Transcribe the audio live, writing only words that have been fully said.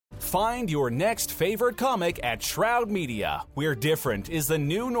Find your next favorite comic at Shroud Media, where different is the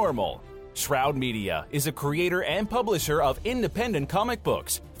new normal. Shroud Media is a creator and publisher of independent comic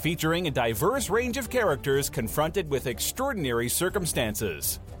books, featuring a diverse range of characters confronted with extraordinary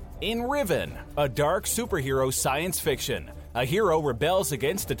circumstances. In Riven, a dark superhero science fiction, a hero rebels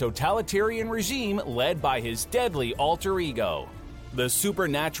against a totalitarian regime led by his deadly alter ego. The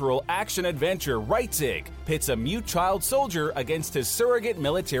supernatural action-adventure Reitzig pits a mute child soldier against his surrogate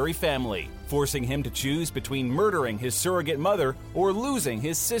military family, forcing him to choose between murdering his surrogate mother or losing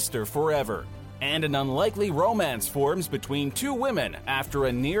his sister forever. And an unlikely romance forms between two women after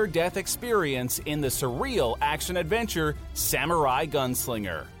a near-death experience in the surreal action-adventure Samurai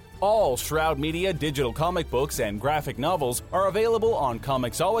Gunslinger. All Shroud Media digital comic books and graphic novels are available on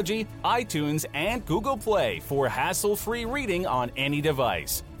Comixology, iTunes, and Google Play for hassle-free reading on any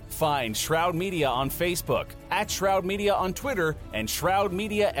device. Find Shroud Media on Facebook, at Shroud Media on Twitter, and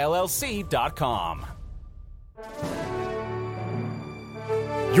ShroudMediaLLC.com.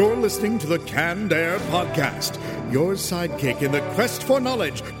 You're listening to the Canned Air Podcast, your sidekick in the quest for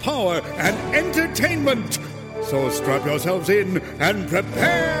knowledge, power, and entertainment. So strap yourselves in and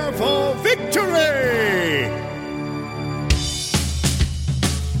prepare for victory!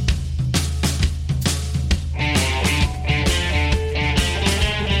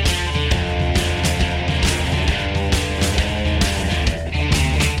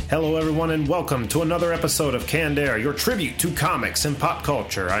 Hello, everyone, and welcome to another episode of Canned Air, your tribute to comics and pop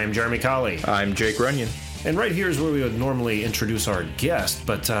culture. I am Jeremy Colley. I'm Jake Runyon. And right here is where we would normally introduce our guest,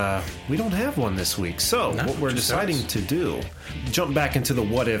 but we don't have one this week. So what we're deciding to do, jump back into the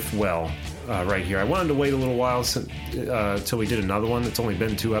what if well right here. I wanted to wait a little while till we did another one. It's only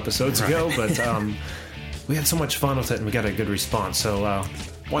been 2 episodes ago, but we had so much fun with it and we got a good response. So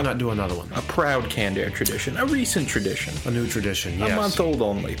why not do another one? A proud Canned Air tradition. A recent tradition. A new tradition, yes. A month old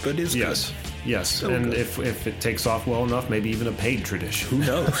only, but is good. Yes, so and good. If it takes off well enough, maybe even a paid tradition. Who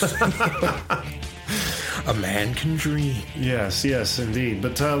knows? A man can dream. Yes, indeed.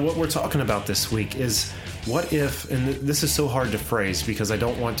 But what we're talking about this week is what if, and this is so hard to phrase because I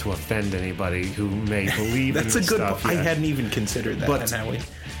don't want to offend anybody who may believe in this stuff. That's a good I hadn't even considered that. But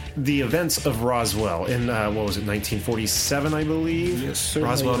the events of Roswell in, 1947, I believe? Yes,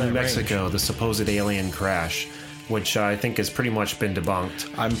 Roswell, New Mexico, the supposed alien crash, which I think has pretty much been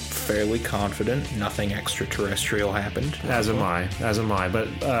debunked. I'm fairly confident nothing extraterrestrial happened. As am I. But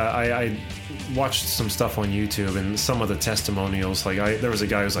I watched some stuff on YouTube and some of the testimonials. There was a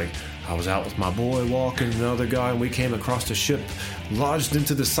guy who was like, I was out with my boy walking, another guy, and we came across a ship lodged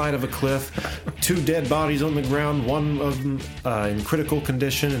into the side of a cliff. 2 dead bodies on the ground, one of them in critical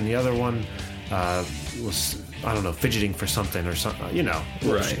condition, and the other one was, I don't know, fidgeting for something or something,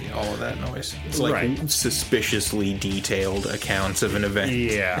 Right, all of that noise. It's like suspiciously detailed accounts of an event.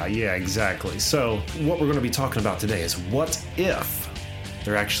 Yeah, exactly. So what we're going to be talking about today is what if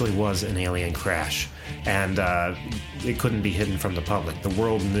there actually was an alien crash and it couldn't be hidden from the public. The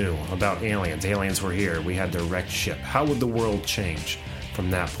world knew about aliens. Aliens were here. We had their wrecked ship. How would the world change from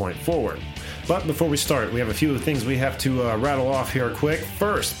that point forward? But before we start, we have a few things we have to rattle off here quick.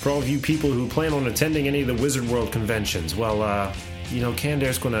 First, for all of you people who plan on attending any of the Wizard World conventions, well, Canned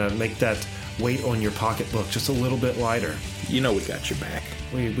Air's going to make that weight on your pocketbook just a little bit lighter. You know we got your back.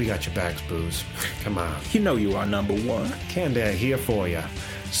 We got your backs, Booze. Come on. You know you are number one. Canned Air here for you.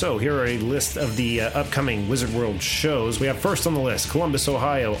 So here are a list of the upcoming Wizard World shows. We have first on the list, Columbus,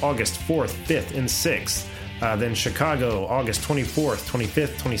 Ohio, August 4th, 5th, and 6th. Then Chicago, August 24th,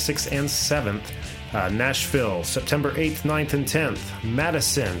 25th, 26th, and 7th. Nashville, September 8th, 9th, and 10th.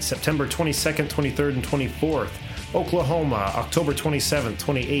 Madison, September 22nd, 23rd, and 24th. Oklahoma, October 27th,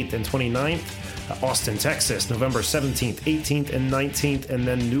 28th, and 29th. Austin, Texas, November 17th, 18th, and 19th. And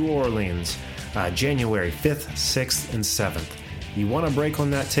then New Orleans, January 5th, 6th, and 7th. You want to break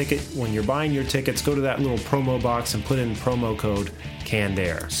on that ticket? When you're buying your tickets, go to that little promo box and put in promo code Canned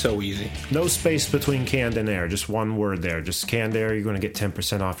Air. So easy. No space between Canned and Air. Just one word there. Just Canned Air. You're going to get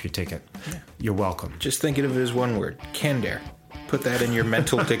 10% off your ticket. Yeah. You're welcome. Just think of it as one word. Canned Air. Put that in your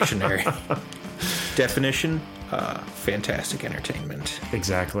mental dictionary. Definition, fantastic entertainment.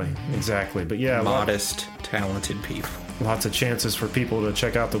 Exactly. But yeah. Modest, talented people. Lots of chances for people to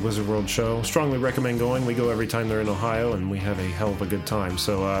check out the Wizard World show. Strongly recommend going. We go every time they're in Ohio, and we have a hell of a good time.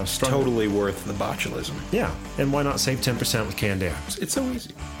 So totally worth the botulism. Yeah, and why not save 10% with Canned Air? It's so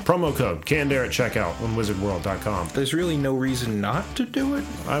easy. Promo code Canned Air at checkout on wizardworld.com. There's really no reason not to do it.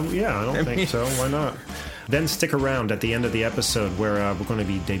 I don't think so. Why not? Then stick around at the end of the episode where we're going to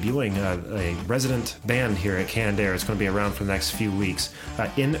be debuting a resident band here at Canned Air. It's going to be around for the next few weeks.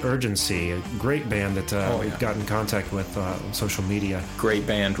 In Urgency, a great band that we've got in contact with. stuff on social media. Great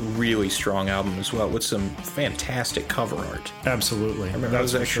band, really strong album as well, with some fantastic cover art. Absolutely. I remember I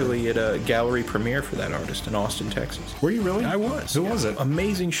was actually at a gallery premiere for that artist in Austin, Texas. Were you really? I was. Who was it?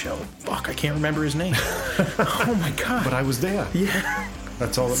 Amazing show. Fuck, I can't remember his name. Oh my god. But I was there. Yeah.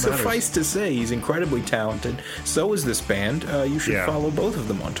 That's all that matters. Suffice to say, he's incredibly talented. So is this band. You should follow both of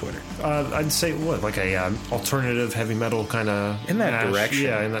them on Twitter. I'd say, like a alternative heavy metal kind of... In that direction.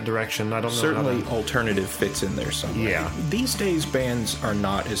 Yeah, in that direction. I don't know. Certainly alternative fits in there somewhere. Yeah. These days, bands are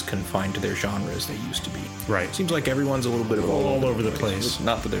not as confined to their genre as they used to be. Right. Seems like everyone's a little bit of all over the place.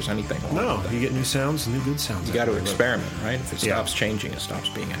 Not that there's anything wrong with that. You get new sounds, new good sounds. You got to experiment, right? If it stops changing, it stops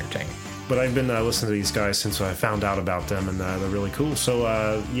being entertaining. But I've been listening to these guys since I found out about them, and they're really cool. So,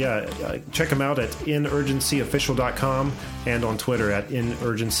 check them out at inurgencyofficial.com and on Twitter at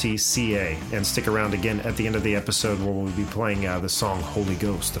inurgencyca. And stick around again at the end of the episode where we'll be playing the song Holy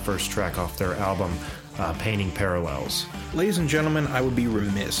Ghost, the first track off their album, Painting Parallels. Ladies and gentlemen, I would be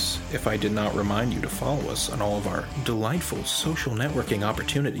remiss if I did not remind you to follow us on all of our delightful social networking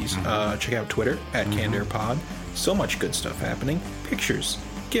opportunities. Check out Twitter at CannedAirPod. So much good stuff happening. Pictures,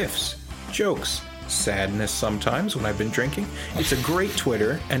 GIFs, jokes, sadness sometimes when I've been drinking. It's a great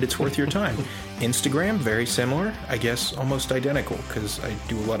Twitter, and it's worth your time. Instagram, very similar. I guess almost identical, because I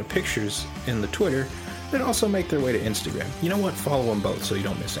do a lot of pictures in the Twitter that also make their way to Instagram. You know what? Follow them both so you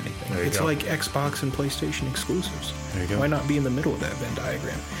don't miss anything. It's like Xbox and PlayStation exclusives. There you go. Why not be in the middle of that Venn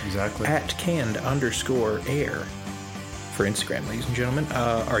diagram? Exactly. At canned_air for Instagram, ladies and gentlemen.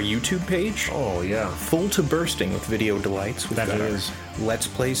 Our YouTube page. Oh, yeah. Full to bursting with video delights. We've got our Let's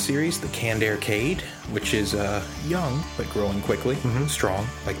Play series, The Canned Aircade, which is young, but growing quickly. Strong,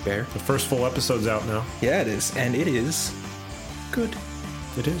 like Bear. The first full episode's out now. Yeah, it is. And it is good.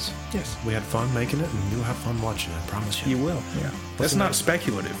 It is. Yes. We had fun making it, and you'll have fun watching it, I promise you. You will, yeah. That's not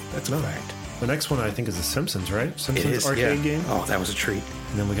speculative. That's a fact. The next one, I think, is The Simpsons, right? Simpsons it is, arcade game? Oh, that was a treat.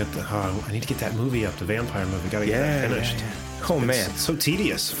 And then we got the... I need to get that movie up, the vampire movie. Gotta get that finished. Yeah. Oh, man. It's so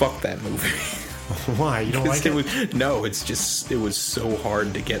tedious. Fuck that movie. Why? You don't like it? No, it's just, it was so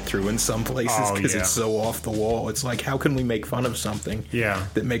hard to get through in some places because it's so off the wall. It's like, how can we make fun of something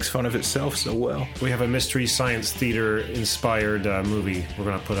that makes fun of itself so well? We have a Mystery Science Theater inspired movie we're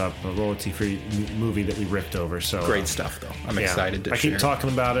going to put up, a royalty-free movie that we ripped over. So great stuff, though. I'm excited to share. I keep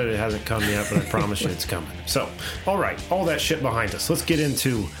talking about it. It hasn't come yet, but I promise you it's coming. So, all right, all that shit behind us. Let's get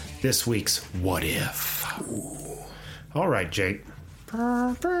into this week's What If. Ooh. All right, Jake. Put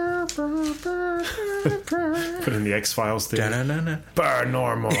in the X-Files thing.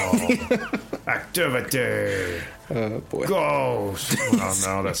 Paranormal activity. Oh, boy. Ghost. Well,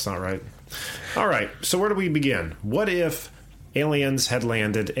 no, that's not right. All right, so where do we begin? What if aliens had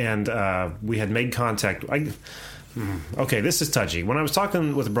landed and we had made contact? Okay, this is touchy. When I was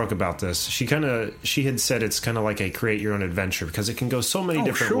talking with Brooke about this, she had said it's kind of like a create your own adventure because it can go so many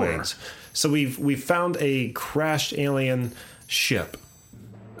different ways. So we've found a crashed alien ship.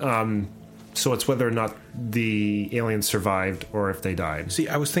 So it's whether or not the aliens survived or if they died. See,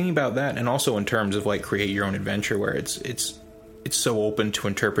 I was thinking about that, and also in terms of like create your own adventure, where it's so open to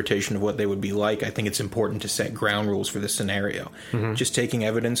interpretation of what they would be like. I think it's important to set ground rules for the scenario. Just taking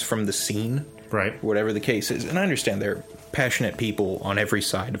evidence from the scene, right? Whatever the case is, and I understand they're passionate people on every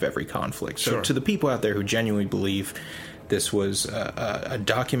side of every conflict. So to the people out there who genuinely believe this was a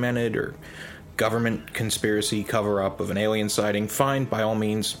documented or government conspiracy cover-up of an alien sighting, fine, by all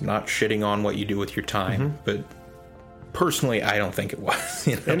means, not shitting on what you do with your time, but personally, I don't think it was.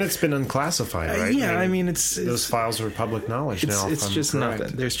 You know? And it's been unclassified, right? Yeah, I mean, it's those files are public knowledge now. It's just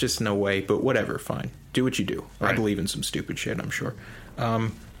nothing. There's just no way, but whatever, fine. Do what you do. Right. I believe in some stupid shit, I'm sure.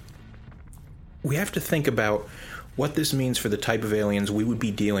 We have to think about what this means for the type of aliens we would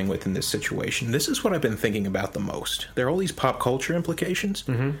be dealing with in this situation. This is what I've been thinking about the most. There are all these pop culture implications,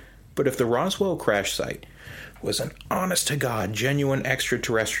 but if the Roswell crash site was an honest-to-God, genuine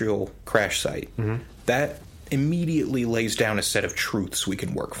extraterrestrial crash site, that immediately lays down a set of truths we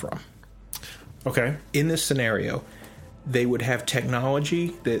can work from. Okay. In this scenario, they would have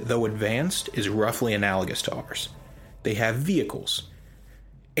technology that, though advanced, is roughly analogous to ours. They have vehicles,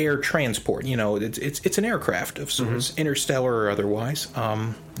 air transport. You know, it's an aircraft of sorts, interstellar or otherwise.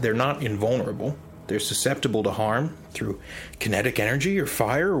 They're not invulnerable. They're susceptible to harm through kinetic energy or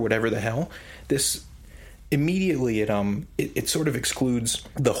fire or whatever the hell. This immediately it sort of excludes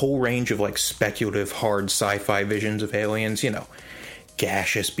the whole range of like speculative hard sci-fi visions of aliens. You know,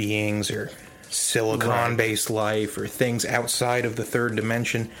 gaseous beings or silicon-based life or things outside of the third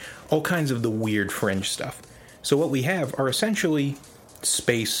dimension. All kinds of the weird fringe stuff. So what we have are essentially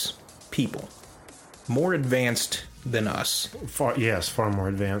space people. More advanced than us. Far more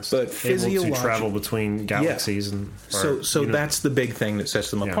advanced. But able to travel between galaxies. And so that's the big thing that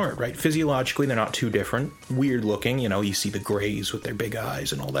sets them apart, right? Physiologically, they're not too different. Weird looking, you see the Greys with their big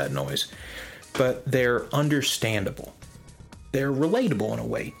eyes and all that noise. But they're understandable. They're relatable in a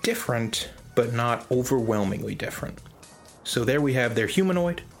way. Different, but not overwhelmingly different. So there we have, they're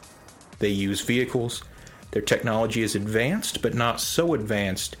humanoid. They use vehicles. Their technology is advanced, but not so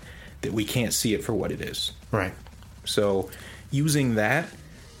advanced that we can't see it for what it is. Right. So using that,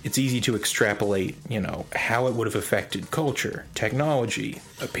 it's easy to extrapolate, how it would have affected culture, technology,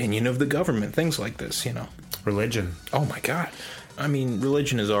 opinion of the government, things like this, Religion. Oh my God. I mean,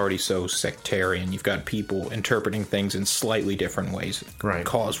 religion is already so sectarian. You've got people interpreting things in slightly different ways that right.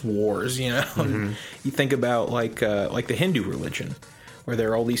 cause wars, Mm-hmm. You think about like the Hindu religion, where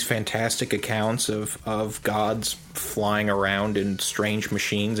there are all these fantastic accounts of gods flying around in strange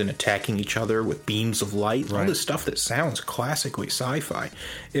machines and attacking each other with beams of light. Right. All this stuff that sounds classically sci-fi.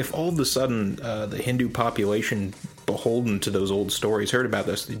 If all of a sudden the Hindu population beholden to those old stories heard about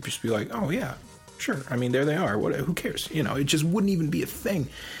this, they'd just be like, oh yeah, sure. I mean, there they are. Who cares? It just wouldn't even be a thing.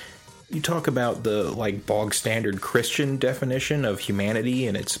 You talk about the bog standard Christian definition of humanity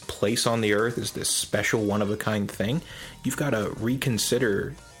and its place on the earth as this special one of a kind thing. You've got to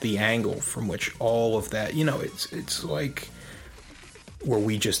reconsider the angle from which all of that, it's like, were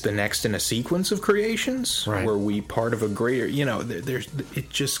we just the next in a sequence of creations? Right. Were we part of a greater, it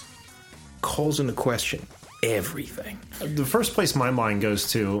just calls into question everything. The first place my mind goes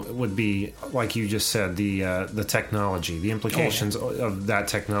to would be, like you just said, the technology, the implications of that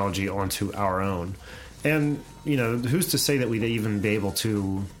technology onto our own. And, who's to say that we'd even be able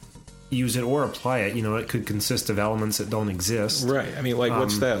to use it or apply it? It could consist of elements that don't exist. Right. I mean,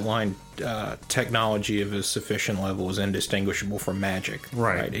 what's that line? Technology of a sufficient level is indistinguishable from magic.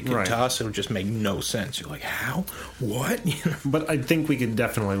 Right. To us, it'll just make no sense. You're like, how? What? But I think we could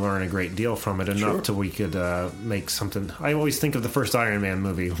definitely learn a great deal from it, enough till we could make something. I always think of the first Iron Man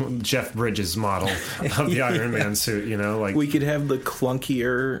movie, Jeff Bridges' model of the Iron Man suit. We could have the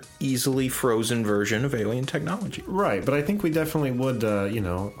clunkier, easily frozen version of alien technology. Right. But I think we definitely would,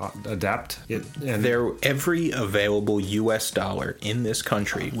 adapt it. And every available U.S. dollar in this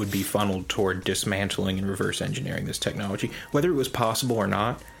country would be funneled toward dismantling and reverse engineering this technology. Whether it was possible or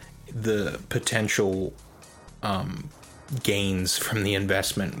not, the potential gains from the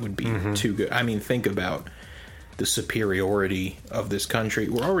investment would be too good. I mean, think about the superiority of this country.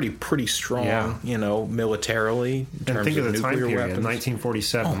 We're already pretty strong, militarily. In terms think of the nuclear time period, weapons.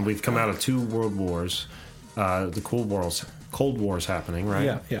 1947. We've come out of 2 world wars. The Cold War's happening,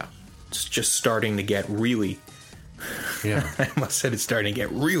 right? Yeah. It's just starting to get really... Yeah. I almost said it's starting to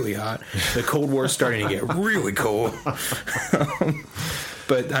get really hot. The Cold War's starting to get really cold.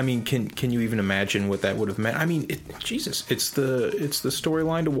 But I mean, can you even imagine what that would have meant? I mean, Jesus, it's the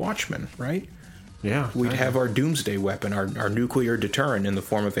storyline to Watchmen, right? Yeah. We'd have our doomsday weapon, our nuclear deterrent in the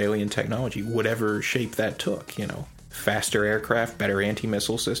form of alien technology, whatever shape that took, Faster aircraft, better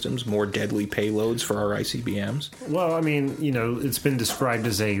anti-missile systems, more deadly payloads for our ICBMs. Well, I mean, it's been described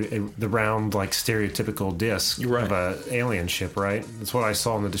as the round, stereotypical disc of an alien ship, right? That's what I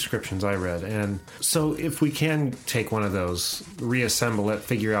saw in the descriptions I read. And so if we can take one of those, reassemble it,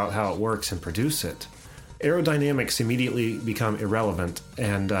 figure out how it works, and produce it, aerodynamics immediately become irrelevant,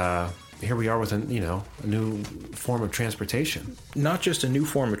 and here we are with a new form of transportation. Not just a new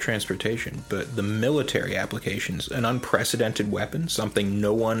form of transportation, but the military applications. An unprecedented weapon, something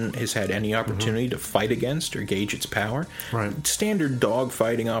no one has had any opportunity to fight against or gauge its power. Right. Standard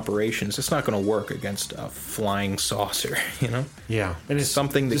dogfighting operations, it's not going to work against a flying saucer, Yeah. And it's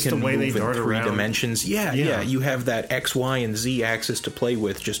something that can move in 3 dimensions. Yeah. You have that X, Y, and Z axis to play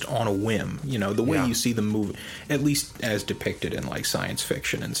with just on a whim. The way you see them move, at least as depicted in science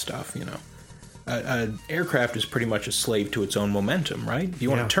fiction and stuff, An aircraft is pretty much a slave to its own momentum, right? If you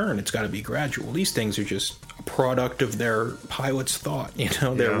want to turn, it's got to be gradual. These things are just a product of their pilot's thought.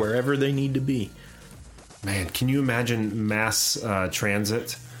 They're wherever they need to be. Man, can you imagine mass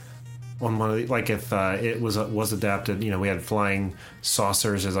transit on one of the, if it was adapted? We had flying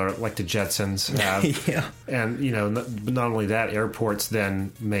saucers as the Jetsons have. Yeah. And not only that, airports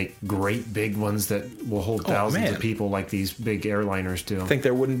then make great big ones that will hold thousands of people, like these big airliners do. I think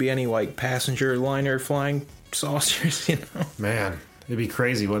there wouldn't be any passenger liner flying saucers. Man, it'd be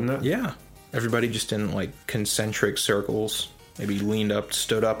crazy, wouldn't it? Yeah. Everybody just in concentric circles. Maybe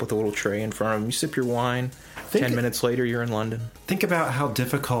stood up with a little tray in front of them. You sip your wine. 10 minutes later, you're in London. Think about how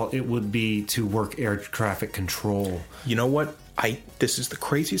difficult it would be to work air traffic control. You know what? This is the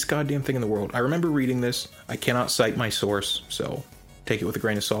craziest goddamn thing in the world. I remember reading this. I cannot cite my source, so take it with a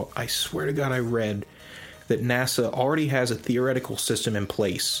grain of salt. I swear to God I read that NASA already has a theoretical system in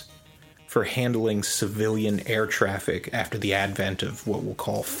place for handling civilian air traffic after the advent of what we'll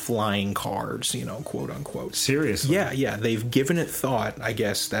call flying cars, quote unquote. Seriously? Yeah. They've given it thought. I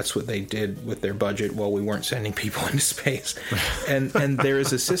guess that's what they did with their budget while we weren't sending people into space. And there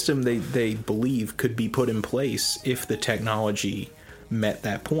is a system they believe could be put in place if the technology met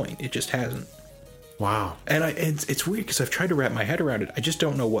that point. It just hasn't. Wow. And it's weird because I've tried to wrap my head around it. I just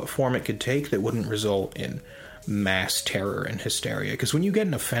don't know what form it could take that wouldn't result in mass terror and hysteria. Because when you get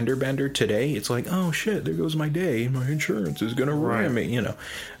an offender bender today, it's like, oh shit, there goes my day. My insurance is going to ram me.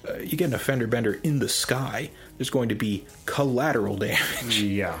 You get an offender bender in the sky, there's going to be collateral damage.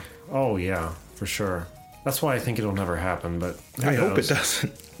 Yeah. Oh, yeah, for sure. That's why I think it'll never happen, but I hope it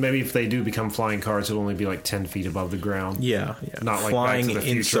doesn't. Maybe if they do become flying cars, it'll only be like 10 feet above the ground. Yeah. Not like flying Back to the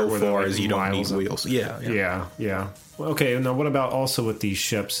in Future, so where they're, far like, as you don't need miles wheels. Yeah. Well, okay, now what about also with these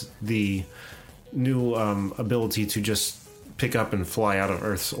ships, the new ability to just pick up and fly out of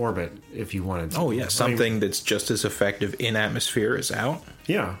Earth's orbit if you wanted to? Oh, yeah, something that's just as effective in atmosphere as out.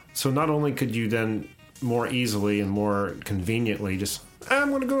 Yeah, so not only could you then more easily and more conveniently just, I'm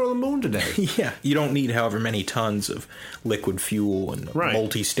going to go to the moon today. Yeah, you don't need however many tons of liquid fuel and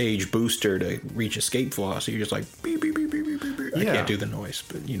multi-stage booster to reach escape velocity. You're just like, beep, beep, beep, beep, beep, beep. I can't do the noise,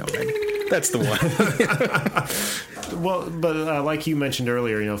 but you know what I mean. That's the one. Well, but like you mentioned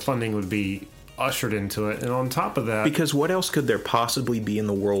earlier, funding would be ushered into it, and on top of that, because what else could there possibly be in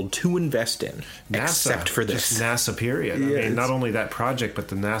the world to invest in NASA, except for this? Just NASA, period. Yeah, I mean, not only that project, but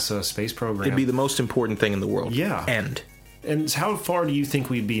the NASA space program. It'd be the most important thing in the world. Yeah. And how far do you think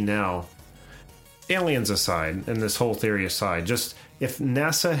we'd be now, aliens aside, and this whole theory aside, just if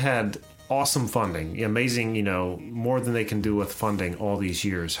NASA had awesome funding, amazing, more than they can do with funding all these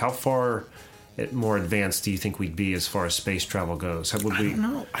years, how far more advanced do you think we'd be as far as space travel goes? Would we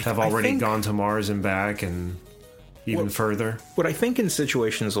have already gone to Mars and back and even further? What I think in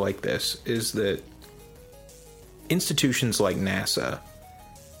situations like this is that institutions like NASA,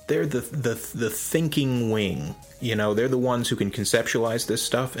 they're the thinking wing. They're the ones who can conceptualize this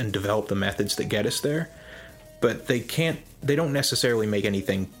stuff and develop the methods that get us there. But they don't necessarily make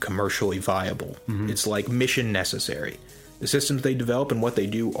anything commercially viable. Mm-hmm. It's like mission necessary. The systems they develop and what they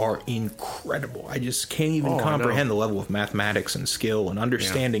do are incredible. I just can't even comprehend the level of mathematics and skill and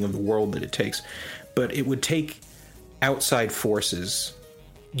understanding of the world that it takes. But it would take outside forces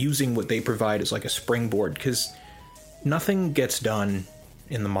using what they provide as like a springboard, because nothing gets done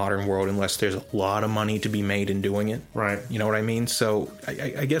in the modern world unless there's a lot of money to be made in doing it. Right. You know what I mean? So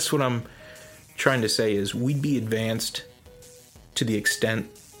I guess what I'm trying to say is we'd be advanced to the extent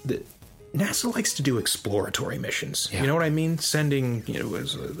that NASA likes to do exploratory missions. Yeah. You know what I mean? Sending,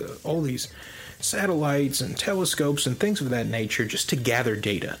 all these satellites and telescopes and things of that nature just to gather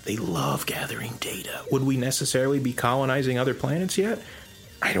data. They love gathering data. Would we necessarily be colonizing other planets yet?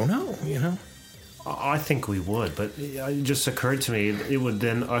 I don't know, I think we would, but it just occurred to me it would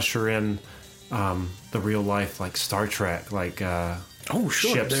then usher in the real life, like Star Trek, like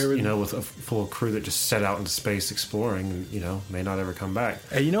ships, with a full crew that just set out into space exploring and, may not ever come back.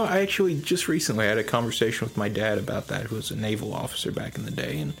 I actually just recently had a conversation with my dad about that, who was a naval officer back in the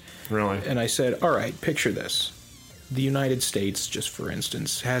day. And really? And I said, all right, picture this. The United States, just for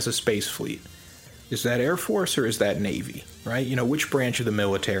instance, has a space fleet. Is that Air Force or is that Navy, right? Which branch of the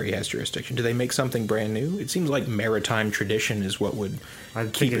military has jurisdiction? Do they make something brand new? It seems like maritime tradition is what would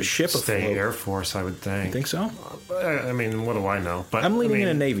keep a ship afloat. Stay Air Force, I would think. You think so? I mean, what do I know? But I'm leaning in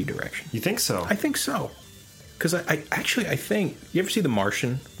a Navy direction. You think so? I think so. Because I think... You ever see The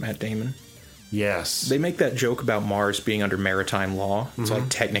Martian, Matt Damon? Yes. They make that joke about Mars being under maritime law. It's like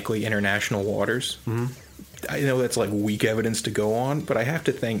technically international waters. Mm-hmm. I know that's like weak evidence to go on, but I have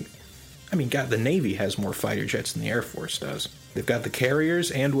to think... the Navy has more fighter jets than the Air Force does. They've got the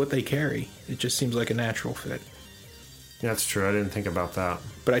carriers and what they carry. It just seems like a natural fit. Yeah, that's true. I didn't think about that.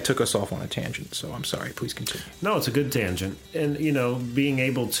 But I took us off on a tangent, so I'm sorry. Please continue. No, it's a good tangent. And, being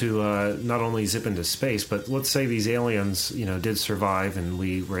able to not only zip into space, but let's say these aliens, did survive and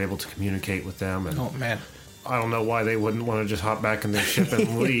we were able to communicate with them. And oh, man. I don't know why they wouldn't want to just hop back in their ship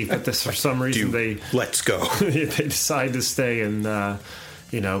and leave, but for some reason let's go. They decide to stay and...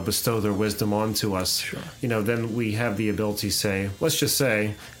 bestow their wisdom onto us. Sure. Then we have the ability to let's just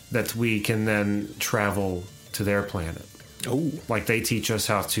say that we can then travel to their planet. Oh. Like they teach us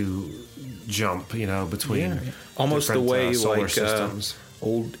how to jump, between almost the way solar systems.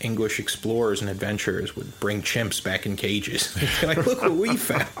 Old English explorers and adventurers would bring chimps back in cages. Like, look what we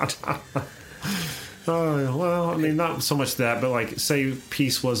found. Well, not so much that, but say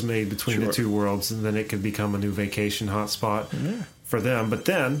peace was made between the two worlds, and then it could become a new vacation hotspot for them. But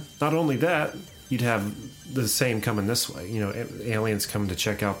then, not only that, you'd have the same coming this way. You know, aliens coming to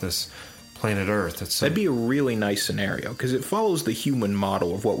check out this planet Earth. That'd be a really nice scenario, because it follows the human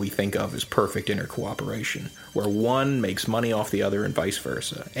model of what we think of as perfect intercooperation, where one makes money off the other and vice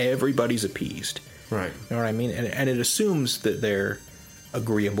versa. Everybody's appeased. Right. You know what I mean? And it assumes that they're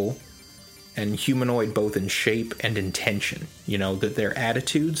agreeable and humanoid both in shape and intention. You know, that their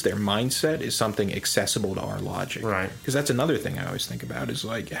attitudes, their mindset is something accessible to our logic. Right. Because that's another thing I always think about is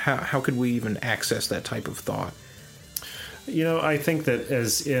like, how could we even access that type of thought? You know, I think that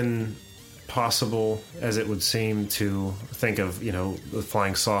as impossible as it would seem to think of, you know, the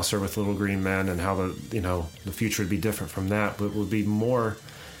flying saucer with little green men and how the future would be different from that, but would be more,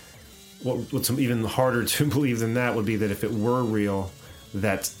 what's even harder to believe than that would be that if it were real,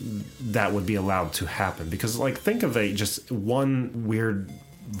 that would be allowed to happen. Because, like, think of just one weird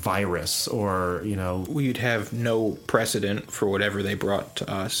virus, or, you know, we'd have no precedent for whatever they brought to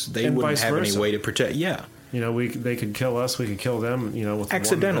us. They wouldn't have any way to protect. Yeah. You know, they could kill us, we could kill them, you know, with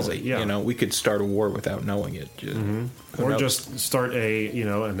accidentally. Yeah. You know, we could start a war without knowing it. Or just start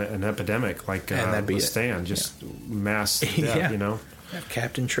an epidemic like the Stand, just mass death, you know. Have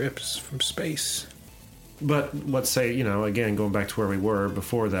Captain Trips from space. But let's say, you know, again, going back to where we were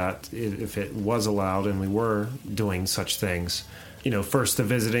before that, if it was allowed and we were doing such things, you know, first the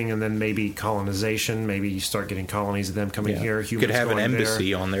visiting and then maybe colonization, maybe you start getting colonies of them coming here. You could have an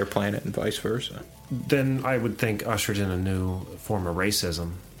embassy on their planet and vice versa. Then I would think ushered in a new form of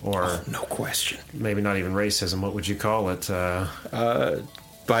racism. Or no question. Maybe not even racism. What would you call it?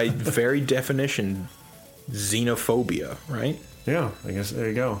 By very definition, xenophobia, right? Yeah, I guess there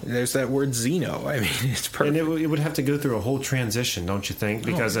you go. There's that word xeno. I mean, it's perfect. And it would have to go through a whole transition, don't you think?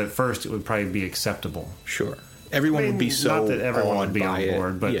 Because at first it would probably be acceptable. Sure. Everyone would be so not that everyone would be on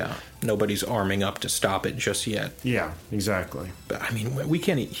board, but yeah, nobody's arming up to stop it just yet. Yeah, exactly. But I mean,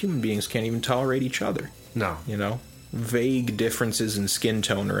 human beings can't even tolerate each other. No. You know? Vague differences in skin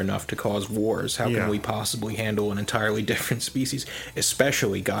tone are enough to cause wars. How can we possibly handle an entirely different species?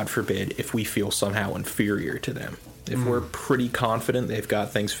 Especially, God forbid, if we feel somehow inferior to them. If we're pretty confident they've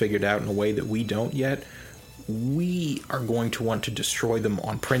got things figured out in a way that we don't yet, we are going to want to destroy them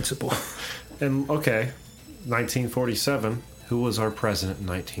on principle. And, okay, 1947. Who was our president in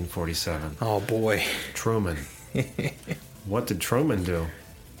 1947? Oh, boy. Truman. What did Truman do?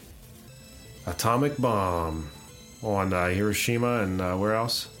 Atomic bomb on Hiroshima and where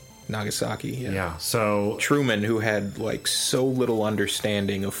else? Nagasaki. Yeah. So Truman, who had like so little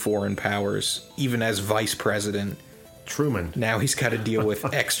understanding of foreign powers, even as vice president. Truman. Now he's got to deal with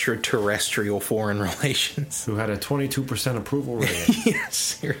extraterrestrial foreign relations. Who had a 22% approval rating. Yeah,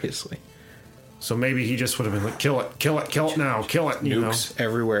 seriously. So maybe he just would have been like, kill it now, kill it. Nukes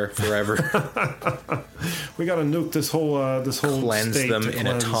everywhere, forever. We got to nuke this whole cleanse state them in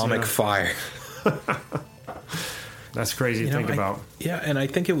atomic fire. That's crazy to think about. Yeah, and I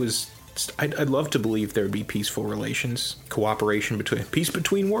think it was. I'd love to believe there would be peaceful relations, cooperation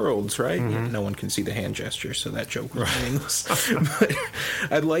between worlds, right? Mm-hmm. Yeah, no one can see the hand gesture, so that joke was meaningless. But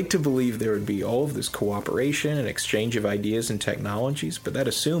I'd like to believe there would be all of this cooperation and exchange of ideas and technologies, but that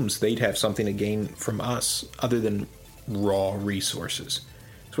assumes they'd have something to gain from us other than raw resources.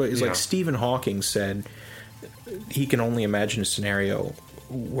 So it's like Stephen Hawking said, he can only imagine a scenario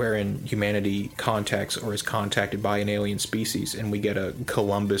wherein humanity contacts or is contacted by an alien species and we get a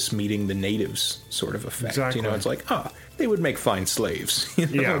Columbus meeting the natives sort of effect. Exactly. You know, it's like, they would make fine slaves.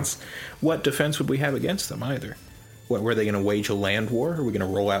 You know, what defense would we have against them either? What, were they going to wage a land war? Are we going to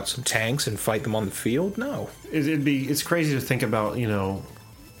roll out some tanks and fight them on the field? No. It's crazy to think about, you know,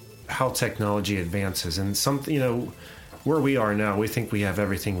 how technology advances and something, you know, where we are now, we think we have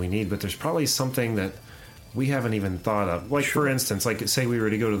everything we need, but there's probably something that we haven't even thought of. Like, for instance, like, say we were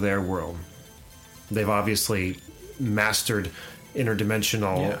to go to their world. They've obviously mastered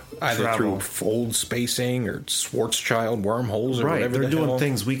interdimensional either travel. Through fold spacing or Schwarzschild wormholes or whatever. They're doing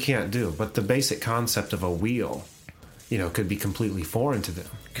things we can't do. But the basic concept of a wheel, you know, could be completely foreign to them.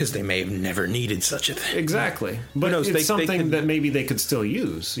 Because they may have never needed such a thing. Exactly. But it's something that maybe they could still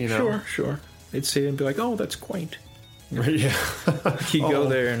use, you know? Sure. They'd see it and be like, oh, that's quaint. Yeah. You go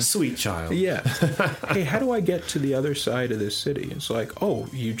there and... Sweet child. Yeah. Hey, how do I get to the other side of this city? It's like, oh,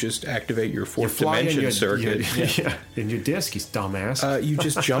 you just activate your fourth dimension circuit. In your disc, you dumbass. You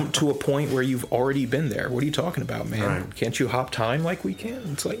just jump to a point where you've already been there. What are you talking about, man? Right. Can't you hop time like we can?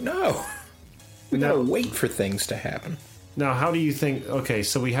 It's like, no. We gotta wait for things to happen. Now, how do you think... Okay,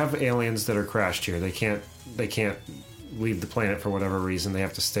 so we have aliens that are crashed here. They can't leave the planet for whatever reason. They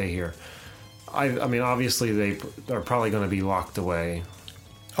have to stay here. I mean, obviously, they are probably going to be locked away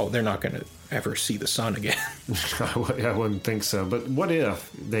Oh, they're not going to ever see the sun again. I wouldn't think so. But what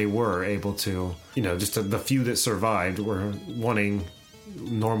if they were able to, just the few that survived were wanting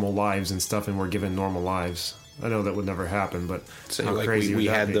normal lives and stuff and were given normal lives? I know that would never happen, but so how like crazy we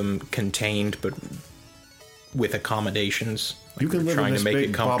would that had be? them contained, but with accommodations. Like You can live trying in this to make big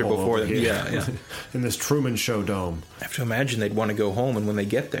it comfortable bubble for over them. here. Yeah. In this Truman Show dome. I have to imagine they'd want to go home, and when they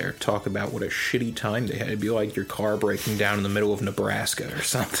get there, talk about what a shitty time they had. It'd be like your car breaking down in the middle of Nebraska or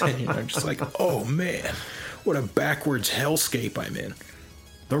something. Just like, oh man, what a backwards hellscape I'm in.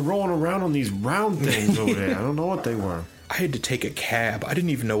 They're rolling around on these round things over there. I don't know what they were. I had to take a cab. I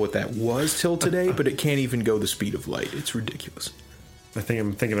didn't even know what that was till today, but it can't even go the speed of light. It's ridiculous. I think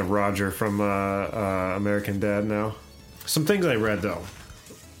I'm thinking of Roger from American Dad now. Some things I read, though.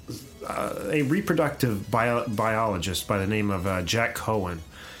 A reproductive biologist by the name of Jack Cohen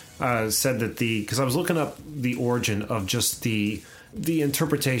said that because I was looking up the origin of just the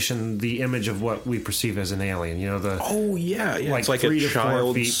interpretation, the image of what we perceive as an alien. Oh yeah, like it's like 3 a to 4 feet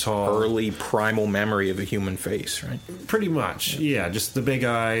child's tall. early primal memory of a human face, right? Pretty much, yeah. Just the big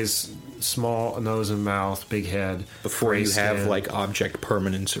eyes, small nose and mouth, big head. Before gray you have skin. like object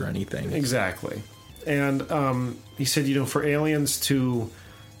permanence or anything. Exactly. And he said, for aliens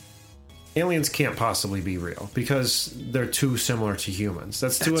can't possibly be real because they're too similar to humans.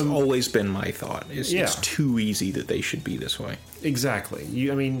 That's always been my thought. It's too easy that they should be this way. Exactly.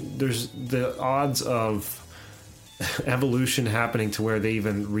 There's the odds of evolution happening to where they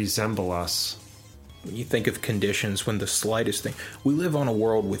even resemble us. You think of conditions when the slightest thing. We live on a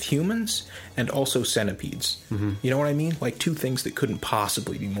world with humans and also centipedes. Mm-hmm. You know what I mean? Like two things that couldn't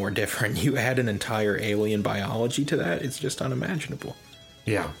possibly be more different. You add an entire alien biology to that, it's just unimaginable.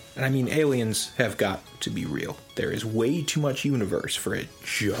 Yeah. And I mean, aliens have got to be real. There is way too much universe for it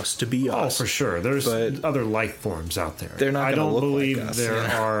just to be us. Oh, for sure. There's other life forms out there. They're not. I don't believe like us, there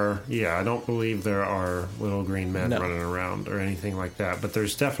are. Yeah, I don't believe there are little green men No. running around or anything like that. But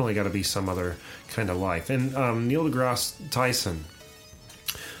there's definitely got to be some other kind of life. And Neil deGrasse Tyson,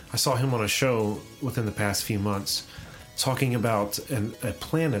 I saw him on a show within the past few months talking about a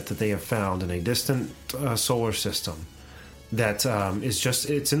planet that they have found in a distant solar system that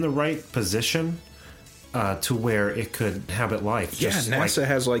it's in the right position to where it could inhabit life. Yeah, just NASA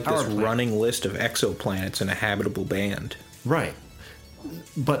has like this planet. running list of exoplanets in a habitable band. Right.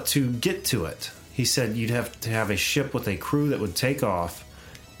 But to get to it, he said you'd have to have a ship with a crew that would take off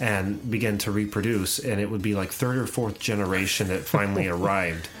and begin to reproduce, and it would be like third or fourth generation that finally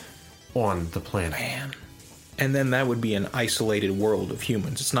arrived on the planet. Man. And then that would be an isolated world of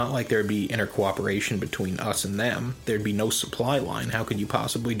humans. It's not like there'd be intercooperation between us and them. There'd be no supply line. How could you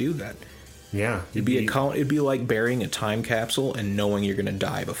possibly do that? Yeah. It'd be like burying a time capsule and knowing you're going to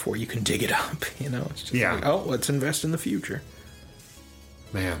die before you can dig it up. It's just like, oh, let's invest in the future.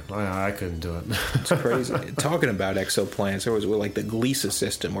 Man, I couldn't do it. It's crazy. Talking about exoplanets, there was like the Gliese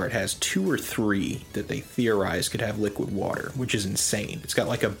system where it has 2 or 3 that they theorize could have liquid water, which is insane. It's got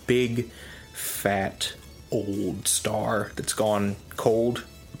like a big, fat, old star that's gone cold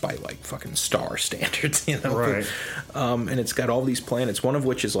by like fucking star standards, Right. And it's got all these planets, one of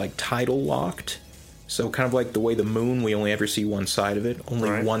which is like tidal locked. So kind of like the way the moon, we only ever see one side of it. Only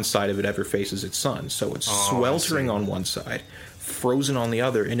Right. one side of it ever faces its sun. So it's sweltering on one side, frozen on the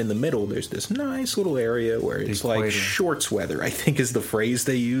other, and in the middle there's this nice little area where it's like shorts weather, I think is the phrase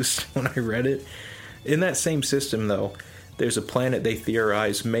they used when I read it. In that same system, though, there's a planet they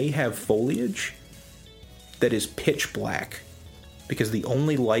theorize may have foliage that is pitch black because the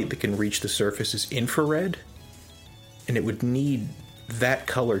only light that can reach the surface is infrared, and it would need that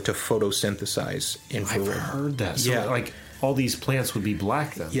color to photosynthesize infrared. I've heard that. So like all these plants would be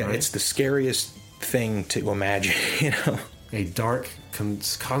black then, Yeah, right? it's the scariest thing to imagine, A dark,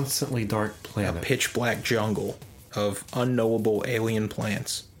 constantly dark A planet. pitch black jungle of unknowable alien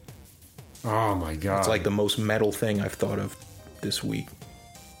plants. Oh my god. It's like the most metal thing I've thought of this week.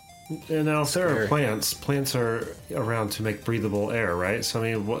 And now if there are plants are around to make breathable air, right? So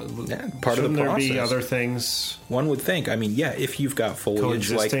I mean, Part of the process. there be other things? One would think. I mean, yeah, if you've got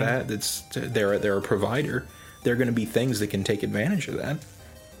foliage like that, they're a provider. There are going to be things that can take advantage of that.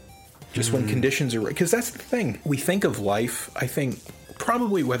 Just when conditions are right. Because that's the thing. We think of life, I think,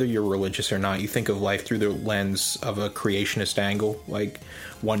 probably whether you're religious or not, you think of life through the lens of a creationist angle. Like,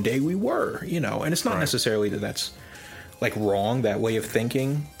 one day we were, And it's not necessarily that that's like wrong, that way of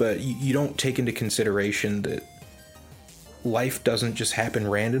thinking, but you don't take into consideration that life doesn't just happen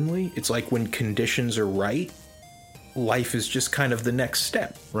randomly. It's like when conditions are right, life is just kind of the next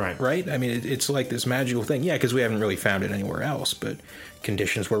step. Right? I mean, it's like this magical thing. Yeah, because we haven't really found it anywhere else, but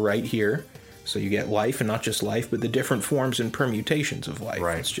conditions were right here. So you get life, and not just life, but the different forms and permutations of life.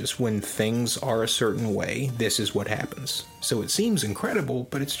 Right. It's just when things are a certain way, this is what happens. So it seems incredible,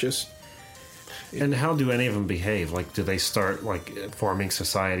 but it's just... And how do any of them behave? Like, do they start like forming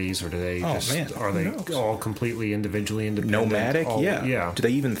societies, or do they are they all completely individually independent? Nomadic? Yeah. Yeah. Do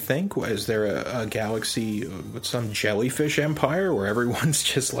they even think? Is there a galaxy with some jellyfish empire where everyone's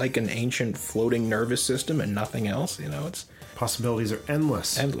just like an ancient floating nervous system and nothing else? It's... Possibilities are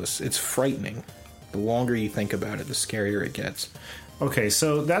endless. Endless. It's frightening. The longer you think about it, the scarier it gets. Okay,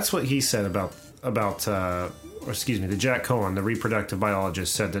 so that's what he said about the Jack Cohen, the reproductive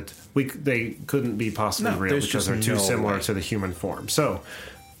biologist, said that they couldn't be possibly real because they're too similar to the human form. So,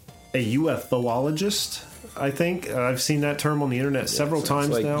 a UFOologist, I think I've seen that term on the internet several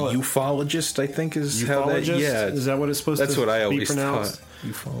times like now. Ufologist, I think, is how that. Yeah, is that what it's supposed to be pronounced? That's what I always thought.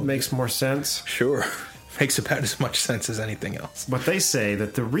 Ufologist. Makes more sense. Sure, makes about as much sense as anything else. But they say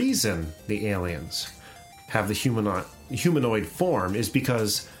that the reason the aliens have the humanoid form is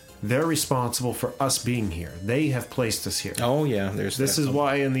because they're responsible for us being here. They have placed us here. Oh, yeah. This is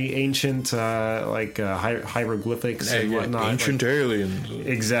why in the ancient hieroglyphics and whatnot. Ancient aliens.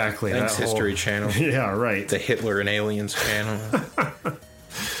 Exactly. Thanks, History Channel. Yeah, right. The Hitler and Aliens channel.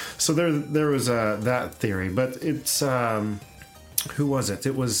 So there was that theory. But it's... who was it?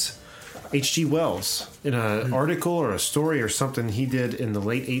 It was H.G. Wells. In an article or a story or something he did in the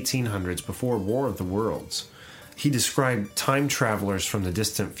late 1800s before War of the Worlds. He described time travelers from the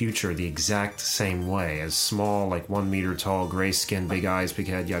distant future the exact same way, as small, like 1 meter tall, gray skin, big eyes, big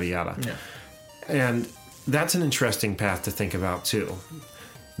head, yada yada. Yeah. And that's an interesting path to think about too.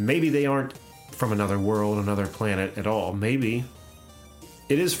 Maybe they aren't from another world, another planet at all. Maybe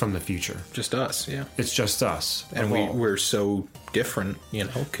it is from the future. Just us, yeah. It's just us. And we're so different,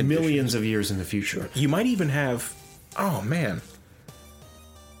 millions of years in the future. You might even have, oh man,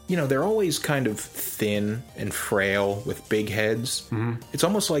 they're always kind of thin and frail with big heads. Mm-hmm. It's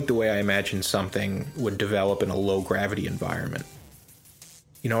almost like the way I imagine something would develop in a low-gravity environment.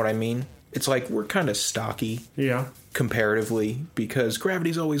 You know what I mean? It's like we're kind of stocky, comparatively, because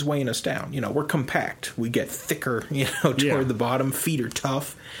gravity's always weighing us down. We're compact. We get thicker, toward the bottom. Feet are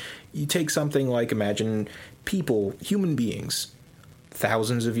tough. You take something like, imagine people, human beings,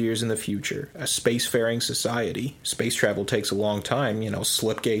 thousands of years in the future, a spacefaring society. Space travel takes a long time,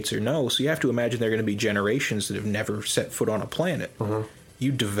 slipgates or no, so you have to imagine there are going to be generations that have never set foot on a planet. Uh-huh.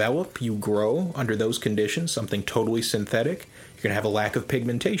 You develop, you grow under those conditions, something totally synthetic. You're going to have a lack of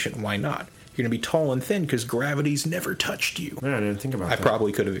pigmentation. Why not? You're going to be tall and thin because gravity's never touched you. Yeah, I didn't think about that. I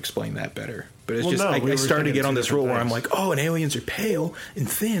probably could have explained that better. But it's I started to get on this roll where I'm like, oh, and aliens are pale and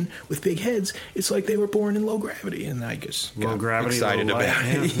thin with big heads. It's like they were born in low gravity. And I just got excited about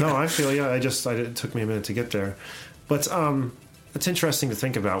it. Yeah. No, I feel, it took me a minute to get there. But it's interesting to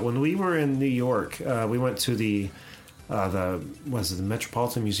think about. When we were in New York, we went to the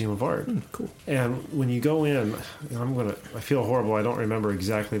Metropolitan Museum of Art. Cool. And when you go in, I feel horrible. I don't remember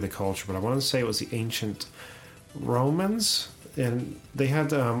exactly the culture, but I want to say it was the ancient Romans, and they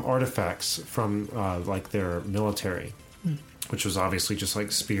had artifacts from their military, which was obviously just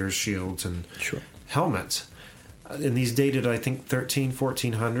like spears, shields, and helmets. And these dated, I think,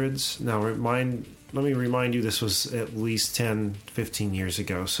 1400s. Now, let me remind you, this was at least 10, 15 years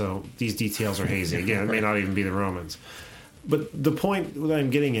ago, so these details are hazy. Again, it may not even be the Romans. But the point that I'm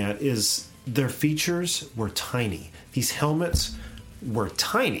getting at is their features were tiny. These helmets were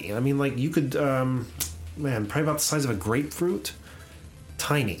tiny. I mean, like, you could, probably about the size of a grapefruit.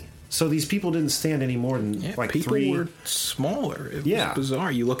 Tiny. So these people didn't stand any more than people were smaller. It was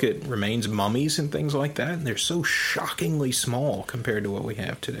bizarre. You look at remains, mummies, and things like that, and they're so shockingly small compared to what we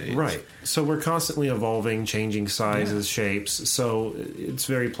have today. Right. So we're constantly evolving, changing sizes, shapes. So it's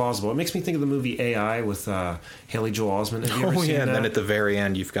very plausible. It makes me think of the movie AI with Haley Joel Osment. Have you ever seen that? And then at the very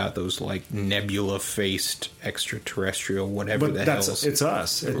end, you've got those like nebula-faced extraterrestrial whatever the hell. It's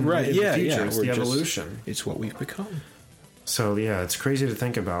us. Right. In the future, it's the evolution. It's what we've become. So, it's crazy to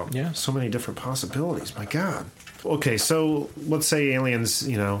think about. Yeah. So many different possibilities. My God. Okay, so let's say aliens,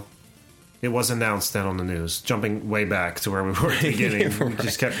 it was announced then on the news, jumping way back to where we were at the beginning. We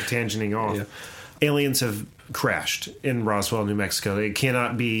just kept tangenting off. Yeah. Aliens have crashed in Roswell, New Mexico. It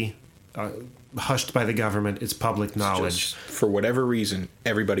cannot be hushed by the government. It's public knowledge. Just, for whatever reason,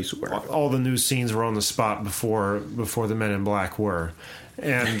 everybody's aware of it. All the news scenes were on the spot before the Men in Black were.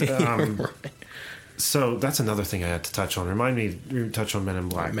 And... right. So that's another thing I had to touch on. Remind me to touch on Men in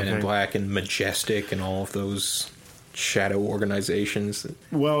Black. Men in Black and Majestic and all of those shadow organizations.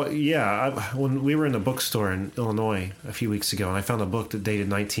 Well, when we were in a bookstore in Illinois a few weeks ago, and I found a book that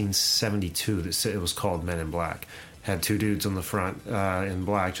dated 1972 that said it was called Men in Black. had two dudes on the front in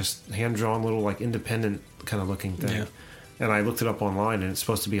black, just hand-drawn little, like, independent kind of looking thing. Yeah. And I looked it up online, and it's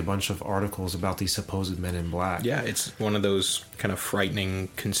supposed to be a bunch of articles about these supposed men in black. Yeah, it's one of those kind of frightening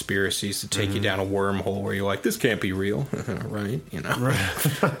conspiracies to take you down a wormhole where you're like, this can't be real, right? You know,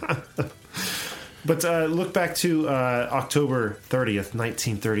 Right. But look back to October 30th,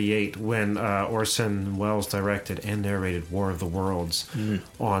 1938, when Orson Welles directed and narrated War of the Worlds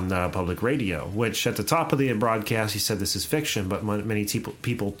on public radio, which at the top of the broadcast, he said this is fiction, but many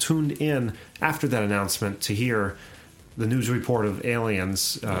people tuned in after that announcement to hear the news report of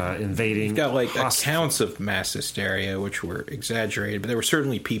aliens invading. You've got like accounts of mass hysteria, which were exaggerated, but there were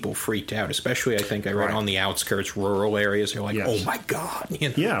certainly people freaked out, especially I think I read on the outskirts, rural areas. They're like, oh my God. You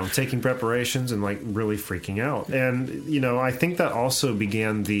know? Yeah, taking preparations and like really freaking out. And, you know, I think that also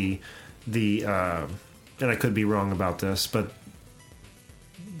began the and I could be wrong about this, but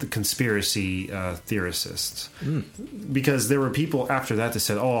the conspiracy theorists. Because there were people after that that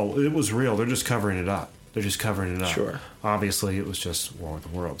said, oh, it was real. They're just covering it up. They're just covering it up. Sure. Obviously, it was just War of the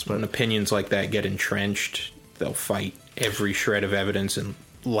Worlds. But when opinions like that get entrenched, they'll fight every shred of evidence and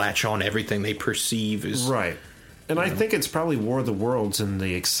latch on everything they perceive as... Right. And I think it's probably War of the Worlds and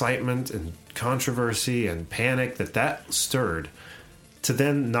the excitement and controversy and panic that stirred to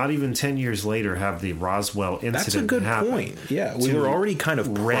then, not even 10 years later, have the Roswell incident happen. That's a good point. Yeah, we were already kind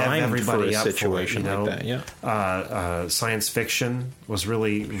of primed for a situation like that. Yeah. Science fiction was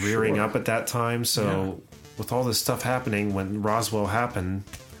really rearing up at that time. So with all this stuff happening, when Roswell happened,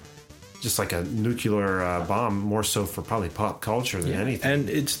 just like a nuclear bomb, more so for probably pop culture than anything. And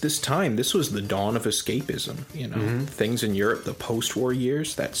it's this time, this was the dawn of escapism. You know, things in Europe, the post-war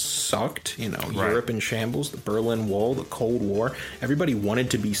years, that sucked. You know, Europe in shambles, the Berlin Wall, the Cold War. Everybody wanted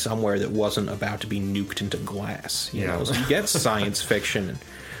to be somewhere that wasn't about to be nuked into glass. You know, so you get science fiction and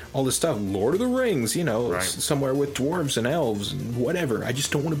all this stuff. Lord of the Rings, you know, somewhere with dwarves and elves and whatever. I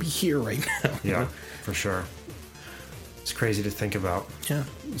just don't want to be here right now. Yeah, for sure. It's crazy to think about. Yeah.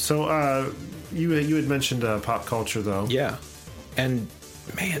 So you had mentioned pop culture, though. Yeah. And,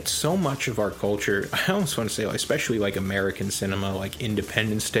 man, so much of our culture, I almost want to say, especially like American cinema, like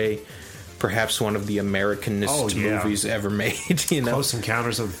Independence Day, perhaps one of the Americanist movies ever made. You know? Close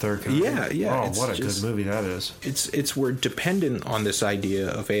Encounters of the Third Kind. Yeah. Oh, what a good movie that is. It's we're dependent on this idea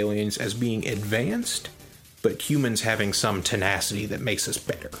of aliens as being advanced, but humans having some tenacity that makes us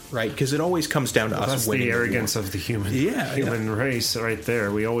better, right? Because it always comes down to us winning. That's the arrogance of the human race right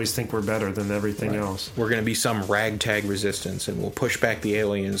there. We always think we're better than everything else. We're going to be some ragtag resistance, and we'll push back the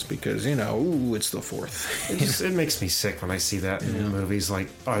aliens because, you know, it's the fourth. It makes me sick when I see that in movies, like,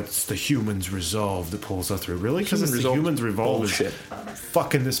 it's the humans' resolve that pulls us through. Really? Because it's the humans' resolve is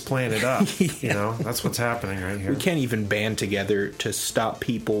fucking this planet up. You know, that's what's happening right here. We can't even band together to stop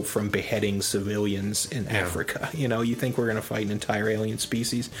people from beheading civilians in Africa. You know, you think we're going to fight an entire alien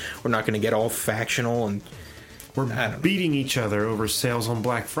species? We're not going to get all factional and we're beating each other over sales on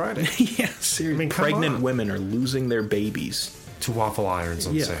Black Friday. Yeah, seriously. I mean, pregnant women are losing their babies to waffle irons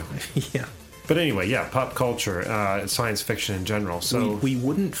on sale. Yeah. But anyway, pop culture, science fiction in general. So we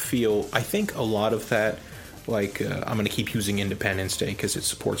wouldn't feel. I think a lot of that. Like, I'm going to keep using Independence Day because it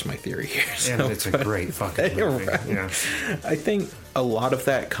supports my theory here. So, and it's a great fucking movie. Right. Yeah. I think a lot of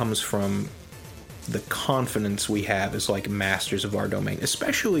that comes from the confidence we have as like masters of our domain,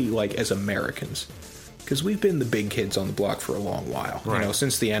 especially like as Americans, because we've been the big kids on the block for a long while. You know,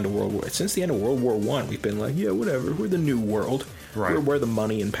 since the end of World War I, we've been like, yeah, whatever, we're the new world. We're where the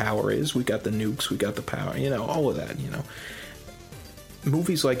money and power is. We got the nukes, we got the power. You know, all of that. You know,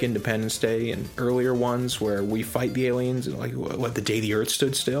 movies like Independence Day and earlier ones where we fight the aliens, and like what, The Day the Earth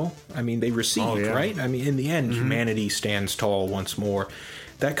Stood Still. I mean, they recede, right? I mean, in the end, humanity stands tall once more.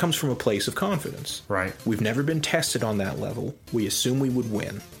 That comes from a place of confidence. Right. We've never been tested on that level. We assume we would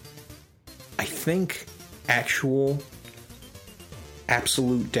win. I think actual,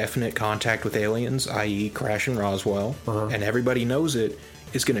 absolute, definite contact with aliens, i.e. Crash and Roswell, and everybody knows it,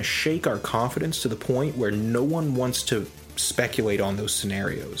 is going to shake our confidence to the point where no one wants to speculate on those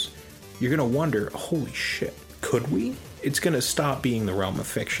scenarios. You're going to wonder, holy shit, could we? It's going to stop being the realm of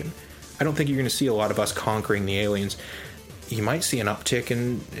fiction. I don't think you're going to see a lot of us conquering the aliens. You might see an uptick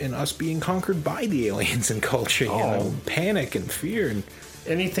in us being conquered by the aliens in culture. You know, panic and fear. And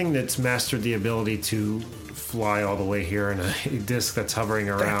anything that's mastered the ability to fly all the way here in a disc that's hovering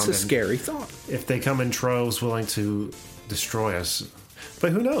around. That's a scary thought. If they come in troves willing to destroy us.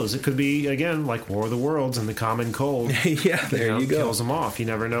 But who knows? It could be, again, like War of the Worlds and the common cold. Yeah, there you go. Kills them off. You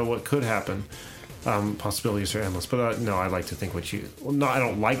never know what could happen. Possibilities are endless. But no, I like to think I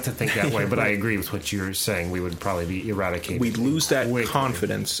don't like to think that way, but I agree with what you're saying. We would probably be eradicated. We'd lose that quickly.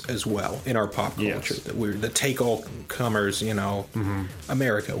 Confidence as well in our pop culture. Yes. That we're the take-all-comers,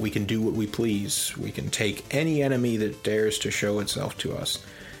 America. We can do what we please. We can take any enemy that dares to show itself to us.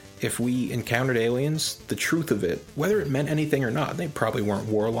 If we encountered aliens, the truth of it, whether it meant anything or not, they probably weren't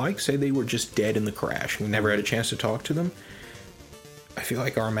warlike. Say they were just dead in the crash. We never had a chance to talk to them. I feel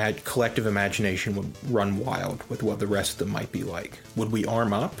like our collective imagination would run wild with what the rest of them might be like. Would we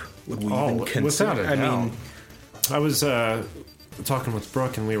arm up? Would we even consider? Without a doubt. I was talking with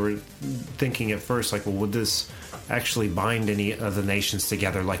Brooke, and we were thinking at first, like, well, would this actually bind any of the nations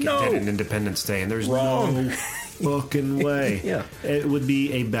together like it did in Independence Day? And there's no fucking way. Yeah. It would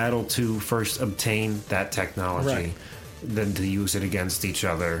be a battle to first obtain that technology. Right. Than to use it against each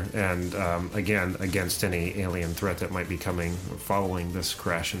other, and again, against any alien threat that might be coming following this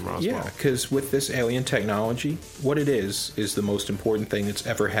crash in Roswell. Yeah, because with this alien technology, what it is the most important thing that's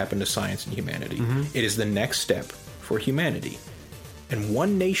ever happened to science and humanity. It is the next step for humanity. And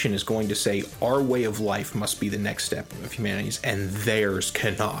one nation is going to say, our way of life must be the next step of humanity's, and theirs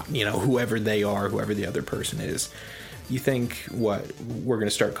cannot. Whoever they are, whoever the other person is. You think, we're going to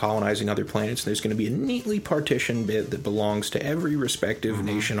start colonizing other planets, and there's going to be a neatly partitioned bit that belongs to every respective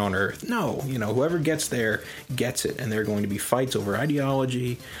nation on Earth? No, whoever gets there gets it, and there are going to be fights over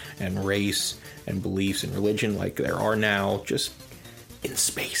ideology and race and beliefs and religion like there are now, just in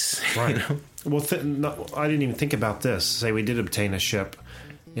space. Right. Well, I didn't even think about this. Say we did obtain a ship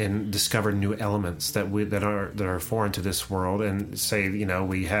and discover new elements that are foreign to this world, and say,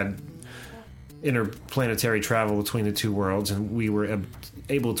 we had interplanetary travel between the two worlds, and we were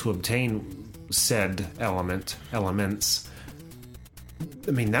able to obtain said elements. I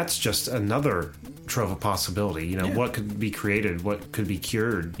mean, that's just another trove of possibility. What could be created, what could be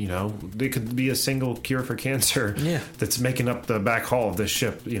cured. There could be a single cure for cancer that's making up the back hull of this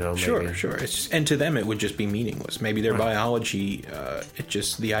ship. Sure. Maybe. And to them, it would just be meaningless. Maybe their biology,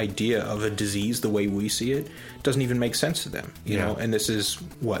 the idea of a disease, the way we see it, doesn't even make sense to them. You know, and this is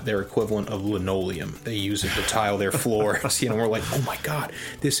what their equivalent of linoleum. They use it to tile their floors. We're like, oh my God,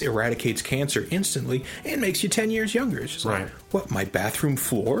 this eradicates cancer instantly and makes you 10 years younger. It's just like, what, my bathroom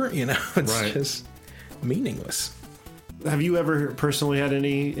floor? It's just meaningless. Have you ever personally had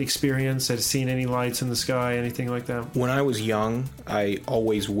any experience, had seen any lights in the sky, anything like that? When I was young, I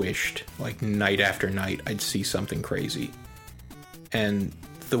always wished, like night after night, I'd see something crazy. And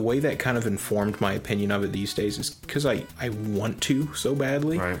the way that kind of informed my opinion of it these days is because I want to so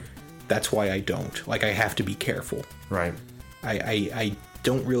badly. Right. That's why I don't. Like, I have to be careful. Right. I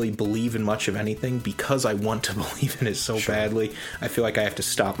don't really believe in much of anything because I want to believe in it so badly. I feel like I have to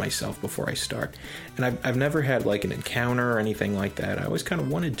stop myself before I start. And I've never had like an encounter or anything like that. I always kind of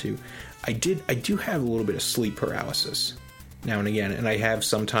wanted to. I do have a little bit of sleep paralysis now and again, and I have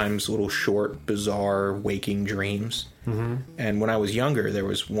sometimes little short, bizarre waking dreams. Mm-hmm. And when I was younger, there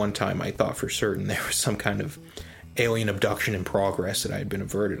was one time I thought for certain there was some kind of alien abduction in progress that I had been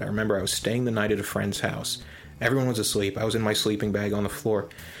averted. I remember I was staying the night at a friend's house. Everyone was asleep. I was in my sleeping bag on the floor,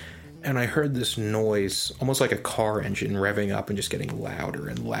 and I heard this noise, almost like a car engine revving up and just getting louder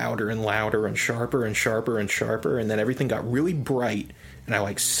and louder and louder and sharper and sharper and sharper, and then everything got really bright, and I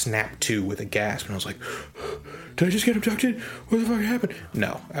like snapped to with a gasp, and I was like, did I just get abducted? What the fuck happened?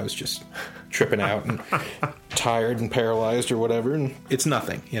 No, I was just tripping out and tired and paralyzed or whatever, and it's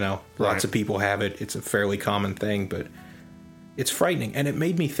nothing, Lots of people have it. It's a fairly common thing, but it's frightening, and it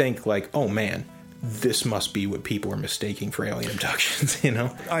made me think like, oh man, this must be what people are mistaking for alien abductions,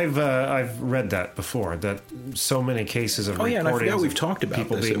 I've read that before, that so many cases of and I forgot we've talked about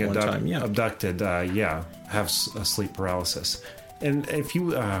people this being at one time. Yeah. abducted, have sleep paralysis. And if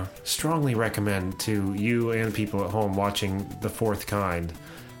you strongly recommend to you and people at home watching The Fourth Kind,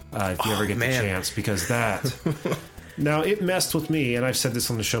 if you ever get the chance, because that... Now, it messed with me, and I've said this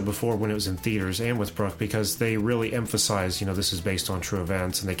on the show before when it was in theaters and with Brooke, because they really emphasized, this is based on true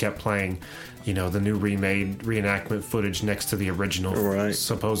events, and they kept playing, the new remade reenactment footage next to the original,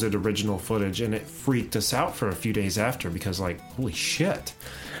 supposed original footage, and it freaked us out for a few days after, because, like, holy shit.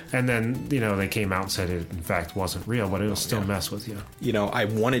 And then, they came out and said it, in fact, wasn't real, but it'll still mess with you. I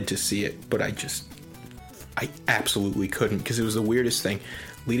wanted to see it, but I absolutely couldn't, because it was the weirdest thing.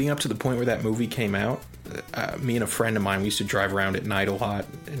 Leading up to the point where that movie came out, me and a friend of mine, we used to drive around at night a lot,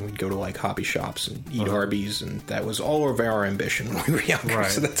 and we'd go to like hobby shops and eat Arby's, and that was all of our ambition when we were younger.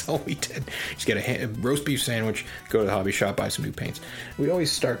 So that's all we did. Just get a roast beef sandwich, go to the hobby shop, buy some new paints. We'd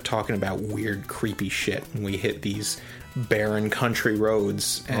always start talking about weird, creepy shit when we hit these barren country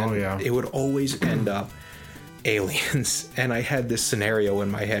roads, and it would always end up aliens. And I had this scenario in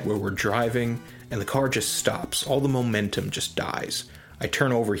my head where we're driving and the car just stops. All the momentum just dies. I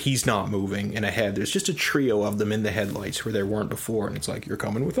turn over, he's not moving, and ahead there's just a trio of them in the headlights where there weren't before, and it's like, you're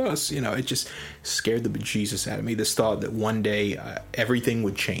coming with us. You know, it just scared the bejesus out of me, this thought that one day everything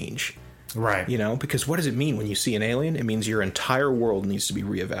would change. Right. You know, because what does it mean when you see an alien? It means your entire world needs to be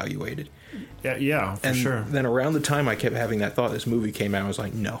reevaluated. Yeah, for sure. Then around the time I kept having that thought, this movie came out, I was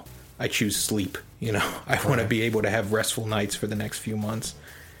like, no, I choose sleep. You know, I want to be able to have restful nights for the next few months.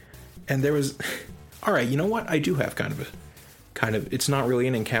 And there was, all right, you know what? I do have kind of, it's not really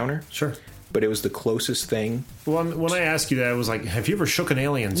an encounter. Sure. But it was the closest thing. Well, when I asked you that, I was like, have you ever shook an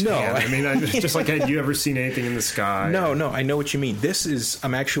alien's No. hand? I mean, just like, had you ever seen anything in the sky? No, I know what you mean.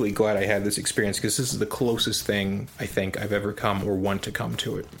 I'm actually glad I had this experience because this is the closest thing I think I've ever come or want to come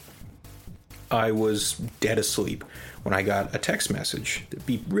to it. I was dead asleep when I got a text message.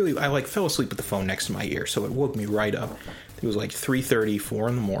 I fell asleep with the phone next to my ear, so it woke me right up. It was like 3:30, 4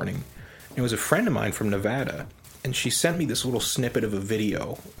 in the morning. It was a friend of mine from Nevada, and she sent me this little snippet of a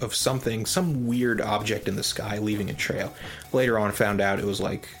video of some weird object in the sky leaving a trail. Later on, I found out it was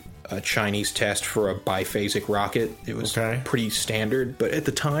like a Chinese test for a biphasic rocket. It was pretty standard, but at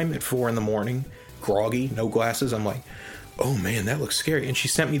the time, at 4 in the morning, groggy, no glasses, I'm like, oh man, that looks scary. And she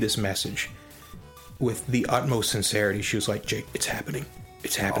sent me this message with the utmost sincerity. She was like, Jake, it's happening.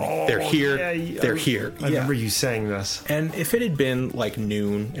 It's happening. Oh, they're here. Yeah, they're here. I remember you saying this. And if it had been like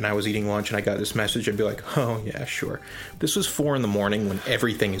noon and I was eating lunch and I got this message, I'd be like, oh, yeah, sure. This was 4 in the morning when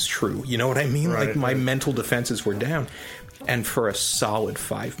everything is true. You know what I mean? Right, like my mental defenses were down. And for a solid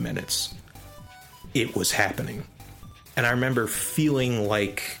 5 minutes, it was happening. And I remember feeling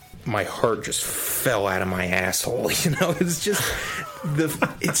like my heart just fell out of my asshole. You know, it's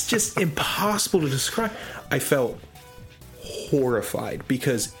just impossible to describe. I felt horrified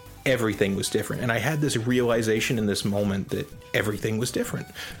because everything was different, and I had this realization in this moment that everything was different.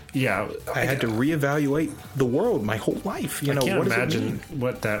 Yeah, I had to reevaluate the world, my whole life. You know, I can't what does imagine it mean?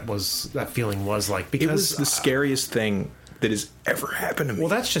 what that feeling was like, because It was the scariest thing that has ever happened to me. Well,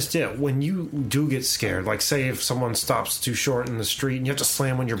 that's just it. When you do get scared, like say if someone stops too short in the street and you have to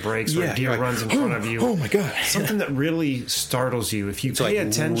slam on your brakes, or a deer runs in front of you. Oh my god! Something that really startles you. If you pay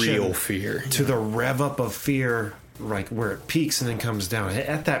attention real fear to the rev up of fear, like where it peaks and then comes down.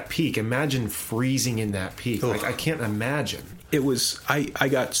 At that peak, imagine freezing in that peak. Like I can't imagine. It was. I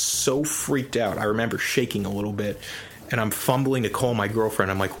got so freaked out. I remember shaking a little bit. And I'm fumbling to call my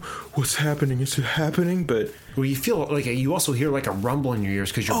girlfriend. I'm like, what's happening? Is it happening? But well, you feel like you also hear like a rumble in your ears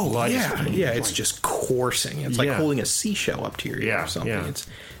because your blood is it's just coursing. It's like holding a seashell up to your ear or something. Yeah.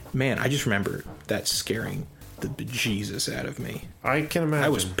 Man, I just remember that scaring the bejesus out of me. I can imagine. I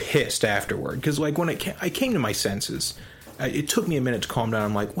was pissed afterward because like when I came to my senses, it took me a minute to calm down.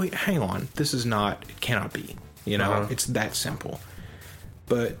 I'm like, wait, hang on, it cannot be. You know, It's that simple.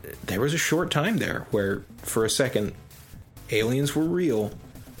 But there was a short time there where, for a second, aliens were real,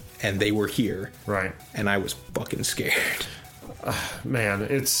 and they were here. Right. And I was fucking scared. Man,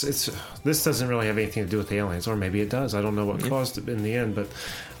 it's this doesn't really have anything to do with the aliens, or maybe it does. I don't know what caused it in the end, but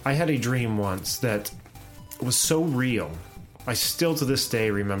I had a dream once that was so real. I still to this day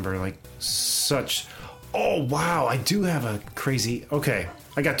remember like such. Oh wow, I do have a crazy. Okay,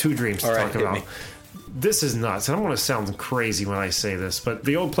 I got 2 dreams to talk about. This is nuts, and I'm going to sound crazy when I say this, but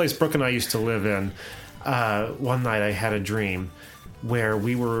the old place Brooke and I used to live in. One night I had a dream where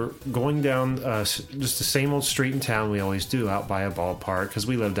we were going down just the same old street in town we always do, out by a ballpark, because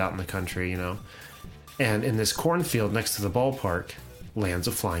we lived out in the country, you know. And in this cornfield next to the ballpark lands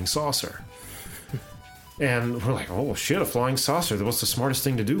a flying saucer. And we're like, oh shit, a flying saucer. What's the smartest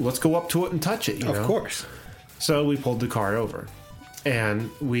thing to do? Let's go up to it and touch it, you know? Of course. So we pulled the car over. And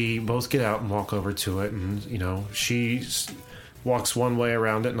we both get out and walk over to it, and, you know, she walks one way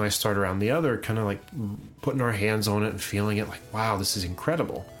around it and I start around the other, kind of like putting our hands on it and feeling it like, wow, this is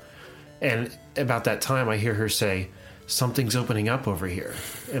incredible. And about that time I hear her say, something's opening up over here.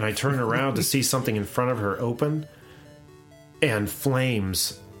 And I turn around to see something in front of her open, and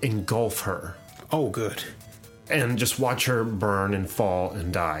flames engulf her. Oh, good. And just watch her burn and fall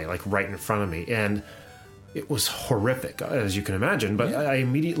and die, like right in front of me. And it was horrific, as you can imagine. But I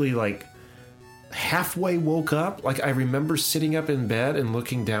immediately like halfway woke up. Like I remember sitting up in bed and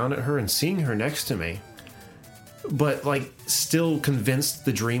looking down at her and seeing her next to me, but like still convinced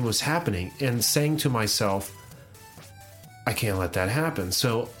the dream was happening, and saying to myself, I can't let that happen.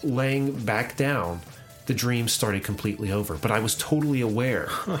 So laying back down, the dream started completely over, but I was totally aware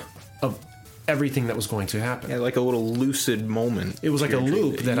of everything that was going to happen. Yeah, like a little lucid moment. It was like a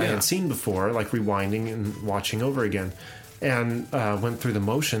loop that I had seen before, like rewinding and watching over again. And went through the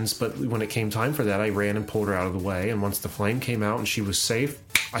motions, but when it came time for that, I ran and pulled her out of the way. And once the flame came out and she was safe,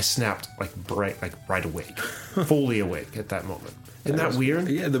 I snapped right awake, fully awake at that moment. Isn't that weird?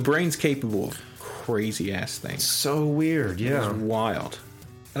 Yeah, the brain's capable of crazy ass things. So weird, yeah. It's wild.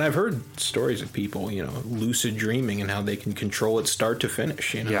 And I've heard stories of people, lucid dreaming and how they can control it start to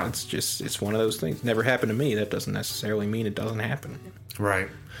finish. Yeah. It's one of those things. Never happened to me. That doesn't necessarily mean it doesn't happen. Right.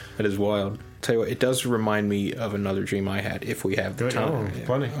 That is wild. Tell you what, it does remind me of another dream I had, if we have the time. Oh,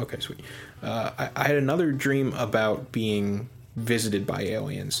 funny. Okay, sweet. I had another dream about being visited by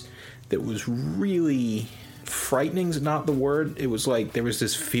aliens that was really... frightening is not the word. It was like there was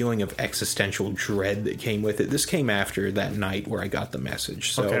this feeling of existential dread that came with it. This came after that night where I got the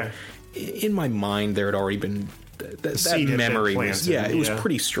message. So in my mind, there had already been that memory was it was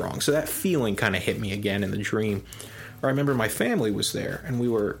pretty strong. So that feeling kind of hit me again in the dream. Or I remember my family was there and we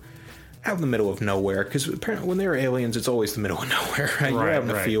were out in the middle of nowhere, because apparently when there are aliens, it's always the middle of nowhere. Right? You're out in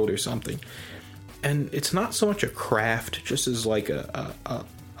a field or something, and it's not so much a craft, just as like a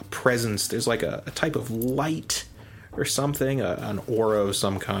presence. There's like a type of light or something, an aura of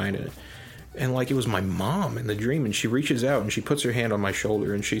some kind, and like it was my mom in the dream, and she reaches out and she puts her hand on my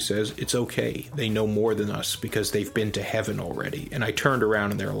shoulder and she says, "It's okay, they know more than us because they've been to heaven already." And I turned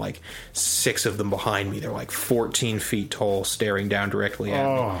around and there are like 6 of them behind me. They're like 14 feet tall, staring down directly at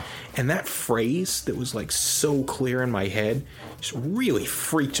me. And that phrase that was like so clear in my head just really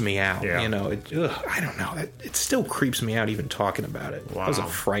freaked me out. I don't know, it still creeps me out even talking about it. Wow. That was a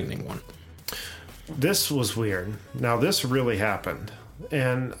frightening one. This was weird. Now this really happened,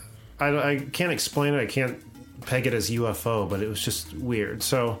 and I can't explain it. I can't peg it as UFO, but it was just weird.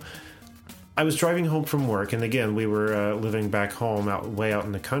 So I was driving home from work, and again, we were living back home, way out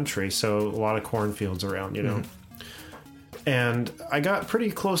in the country, so a lot of cornfields around, And I got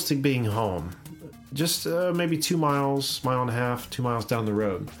pretty close to being home, just maybe 2 miles, mile and a half, 2 miles down the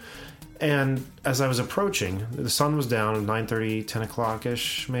road. And as I was approaching, the sun was down at 9:30, 10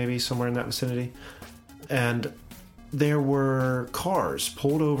 o'clock-ish, maybe, somewhere in that vicinity. And there were cars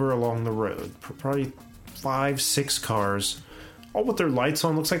pulled over along the road, probably 5-6 cars, all with their lights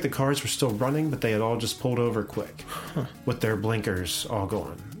on. Looks like the cars were still running, but they had all just pulled over quick with their blinkers all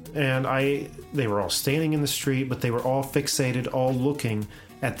going. And they were all standing in the street, but they were all fixated, all looking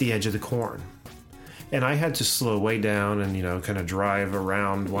at the edge of the corn. And I had to slow way down and, kind of drive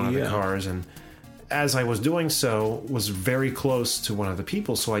around one of the cars. And as I was doing so, was very close to one of the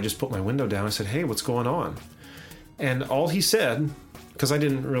people. So I just put my window down. I said, "Hey, what's going on?" And all he said, because I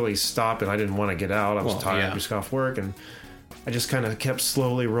didn't really stop and I didn't want to get out. I was tired, just got off work. And I just kind of kept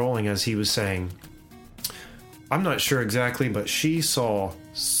slowly rolling as he was saying, "I'm not sure exactly, but she saw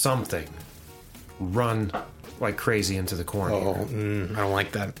something run like crazy into the corn." I don't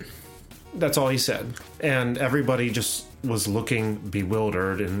like that. That's all he said. And everybody just was looking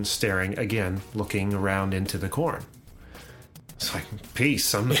bewildered and staring again, looking around into the corn. It's like,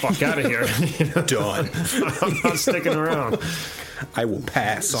 peace, I'm the fuck out of here. Done. I'm not sticking around. I will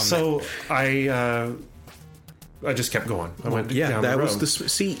pass on that. So I just kept going. I went down the road.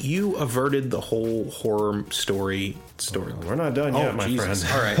 See, you averted the whole horror story. We're not done yet, my friend.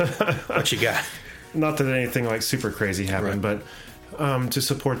 All right. What you got? Not that anything like super crazy happened, but to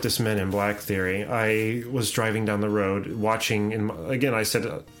support this Men in Black theory, I was driving down the road watching, again, I said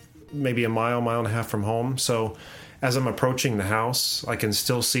maybe a mile and a half from home. So as I'm approaching the house, I can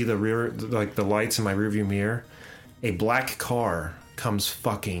still see the lights in my rearview mirror. A black car comes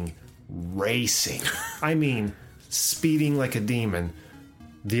fucking racing. I mean, speeding like a demon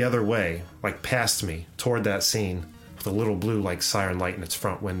the other way, like past me, toward that scene, with a little blue like siren light in its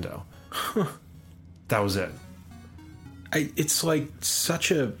front window. That was it. It's like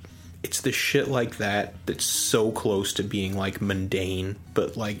it's the shit like that that's so close to being like mundane,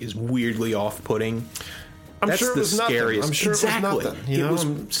 but like is weirdly off-putting. That's sure it was scariest. Nothing. I'm sure exactly. it was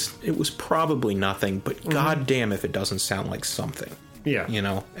nothing. It was probably nothing, but goddamn if it doesn't sound like something. Yeah.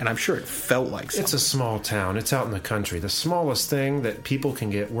 And I'm sure it felt like something. It's a small town. It's out in the country. The smallest thing that people can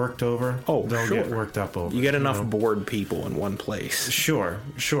get worked over, they'll get worked up over. You get enough bored people in one place. Sure.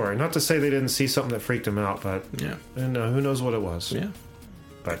 Not to say they didn't see something that freaked them out, but and who knows what it was. Yeah.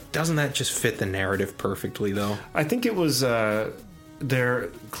 But doesn't that just fit the narrative perfectly, though? I think it was they're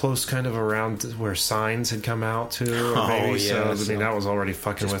close kind of around where Signs had come out too. So that was already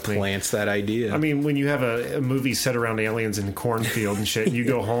fucking just with me. Plants that idea. I mean, when you have a movie set around aliens in cornfield and shit, and you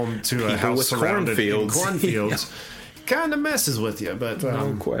go home to a house surrounded in cornfields, kind of messes with you. But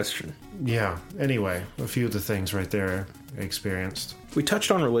no question. Yeah. Anyway, a few of the things right there I experienced. We touched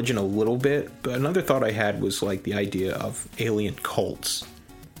on religion a little bit, but another thought I had was like the idea of alien cults.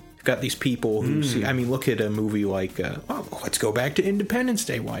 got these people who see. I mean, look at a movie like let's go back to Independence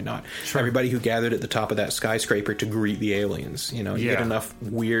Day. Why not? Sure. Everybody who gathered at the top of that skyscraper to greet the aliens. You know, you get enough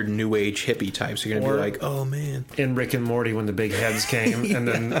weird new age hippie types, you're gonna be like, oh man. In Rick and Morty, when the big heads came, and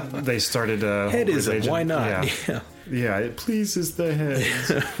then they started headism. Why not? Yeah, it pleases the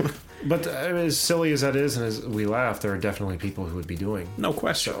heads. But as silly as that is, and as we laugh, there are definitely people who would be doing no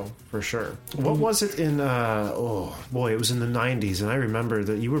question, so, for sure. What was it in? Oh boy, it was in the 90s, and I remember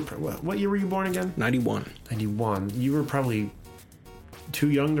that you were. What year were you born again? 91. 91. You were probably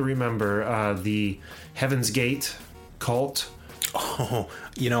too young to remember the Heaven's Gate cult. Oh,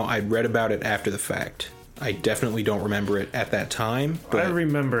 you know, I read about it after the fact. I definitely don't remember it at that time. But I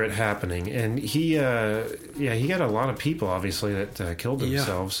remember it happening, and he got a lot of people, obviously, that killed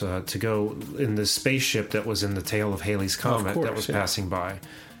themselves to go in the spaceship that was in the tail of Halley's Comet that was passing by.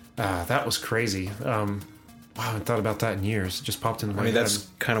 That was crazy. Wow, I haven't thought about that in years. It just popped into my head. That's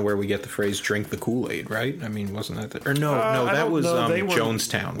kind of where we get the phrase "drink the Kool-Aid," right? I mean, wasn't that or no, that was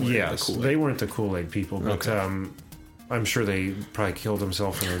Jonestown. Yes, they weren't the Kool-Aid people, but I'm sure they probably killed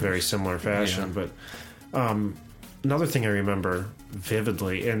themselves in a very similar fashion, but. Another thing I remember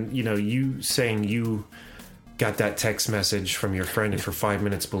vividly, and you saying you got that text message from your friend and for 5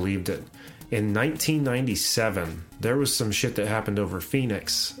 minutes believed it. In 1997, there was some shit that happened over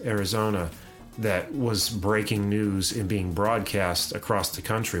Phoenix, Arizona, that was breaking news and being broadcast across the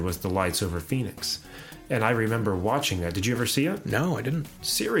country with the lights over Phoenix. And I remember watching that. Did you ever see it? No, I didn't.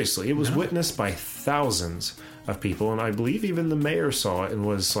 Seriously, it was witnessed by thousands of people, and I believe even the mayor saw it and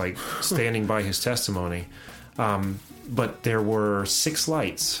was like standing by his testimony. But there were 6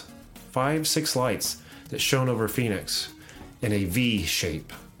 lights that shone over Phoenix in a V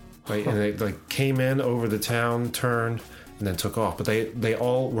shape, right? And they like came in over the town, turned, and then took off. But they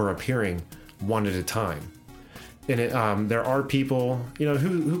all were appearing one at a time. And there are people,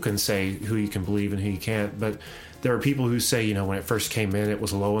 who can say who you can believe and who you can't, but there are people who say, when it first came in, it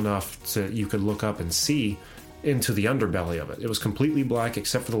was low enough to you could look up and see into the underbelly of it. It was completely black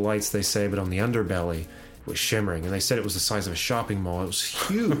except for the lights, they say, but on the underbelly it was shimmering, and they said it was the size of a shopping mall. It was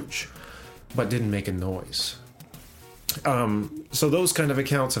huge, but didn't make a noise. So those kind of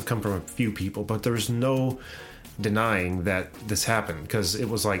accounts have come from a few people, but there's no denying that this happened, because it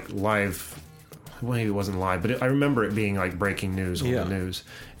was like live. Well, maybe it wasn't live, but I remember it being like breaking news on the news,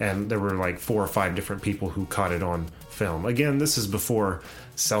 and there were like 4 or 5 different people who caught it on film. Again, this is before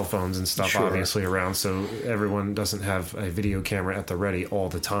cell phones and stuff obviously around, so everyone doesn't have a video camera at the ready all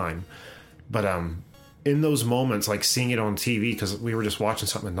the time. But in those moments, like seeing it on TV, because we were just watching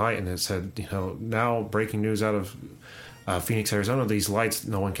something at night and it said, now breaking news out of Phoenix, Arizona, these lights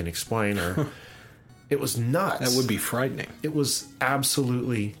no one can explain, or it was nuts. That would be frightening. It was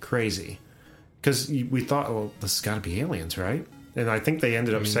absolutely crazy. Because we thought, well, this has got to be aliens, right? And I think they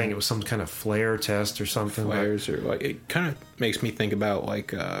ended up saying it was some kind of flare test or something. Flares, or like, it kind of makes me think about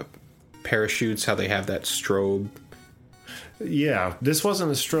like parachutes, how they have that strobe. Yeah, this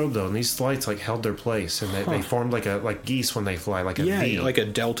wasn't a strobe though, and these lights like held their place, and they formed like geese when they fly, like a V. like a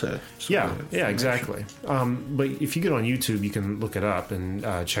delta. Yeah, exactly. But if you get on YouTube, you can look it up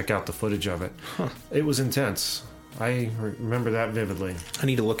and check out the footage of it. It was intense. I remember that vividly. I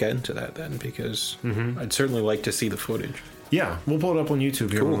need to look into that then, because I'd certainly like to see the footage. Yeah, we'll pull it up on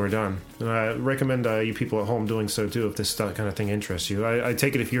YouTube here when we're done. And I recommend you people at home doing so too, if this kind of thing interests you. I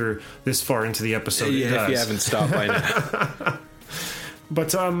take it if you're this far into the episode, it does. If you haven't stopped by now.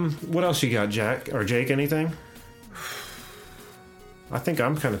 But what else you got, Jack or Jake? Anything? I think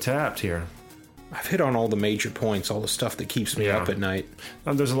I'm kind of tapped here. I've hit on all the major points, all the stuff that keeps me up at night.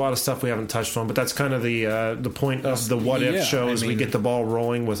 There's a lot of stuff we haven't touched on, but that's kind of the point of the What If show, is we get the ball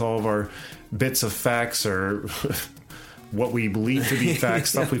rolling with all of our bits of facts, or what we believe to be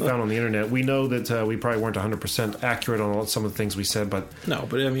facts, stuff we found on the internet. We know that we probably weren't 100% accurate on some of the things we said, but... No,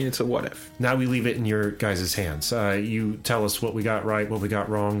 but I mean, it's a what if. Now we leave it in your guys' hands. You tell us what we got right, what we got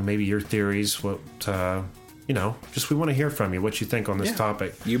wrong, maybe your theories, what... just we want to hear from you, what you think on this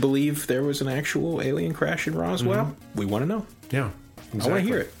topic. You believe there was an actual alien crash in Roswell? We want to know. Yeah, exactly. I want to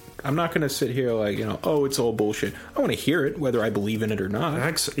hear it. I'm not going to sit here like, it's all bullshit. I want to hear it, whether I believe in it or not.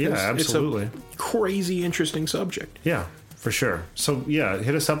 Absolutely. It's a crazy, interesting subject. Yeah, for sure. So,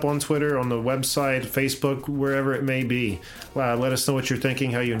 hit us up on Twitter, on the website, Facebook, wherever it may be. Let us know what you're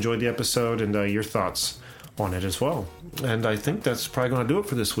thinking, how you enjoyed the episode, and your thoughts on it as well. And I think that's probably going to do it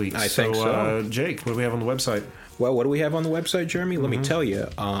for this week. I think so. Jake, what do we have on the website? Well, what do we have on the website, Jeremy? Let me tell you.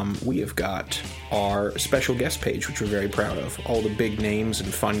 We have got our special guest page, which we're very proud of. All the big names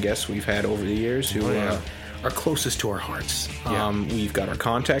and fun guests we've had over the years who are closest to our hearts. Yeah. We've got our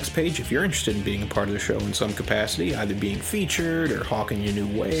contacts page if you're interested in being a part of the show in some capacity, either being featured or hawking your new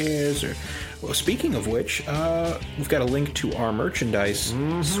wares. Or, well, speaking of which, we've got a link to our merchandise: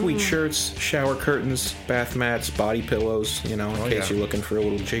 sweet shirts, shower curtains, bath mats, body pillows. In case you're looking for a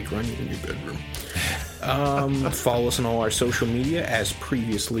little Jake Runyon in your bedroom. Follow us on all our social media as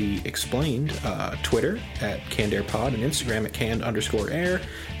previously explained. Twitter at CannedAirPod and Instagram at canned_air.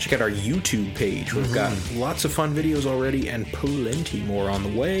 Check out our YouTube page. We've got lots of fun videos already and plenty more on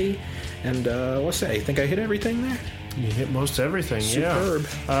the way. And what's that? I think I hit everything there. You hit most everything. Superb.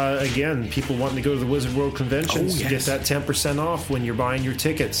 Yeah. Again, people wanting to go to the Wizard World conventions, get that 10% off when you're buying your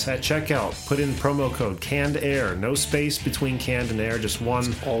tickets at checkout. Put in promo code Canned Air. No space between canned and air, just one.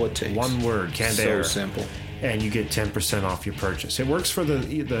 That's all it takes. One word, Canned Air. So simple. And you get 10% off your purchase. It works for the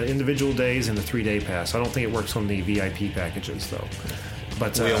individual days and the 3-day pass. I don't think it works on the VIP packages though.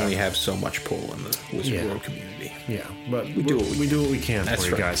 But we only have so much pull in the Wizard World community. Yeah, but we do what we can for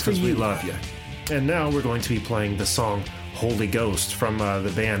you guys because we love you. And now we're going to be playing the song Holy Ghost from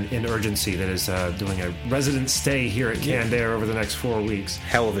the band In Urgency that is doing a resident stay here at Canned Air over the next 4 weeks.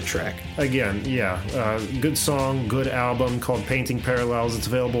 Hell of a track. Again, good song, good album called Painting Parallels. It's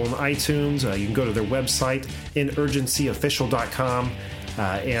available on iTunes. You can go to their website, inurgencyofficial.com.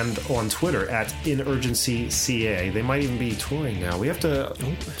 And on Twitter at InUrgencyCA. They might even be touring now. We have to.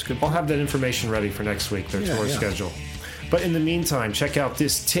 That's good. I'll have that information ready for next week. Their tour schedule. But in the meantime, check out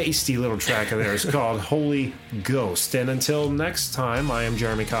this tasty little track of theirs called Holy Ghost. And until next time, I am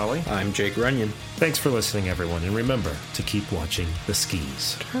Jeremy Colley. I'm Jake Runyon. Thanks for listening, everyone, and remember to keep watching the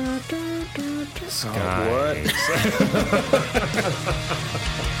skis. Skies.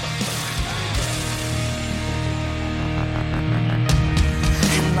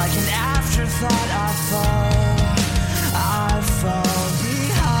 Like an afterthought, I fall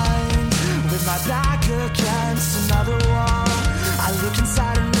behind with my back against another wall. I look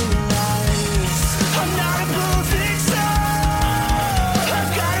inside and realize I'm not a moving soul.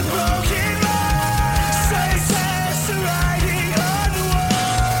 I've got a broken mind. Faces are writing on the wall.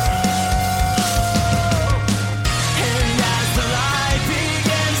 And as the light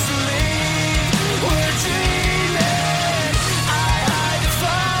begins to leave, we're dreaming. I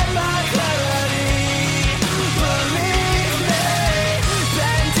find my clarity. Believe me,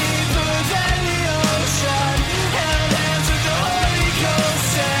 been deeper than the ocean. Held hands with the Holy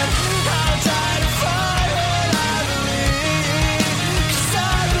Ghost, and I'll die to find what I believe. 'Cause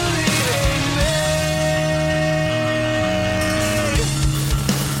I believe in me.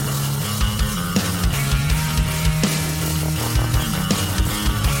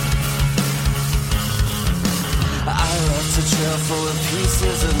 I left a trail full of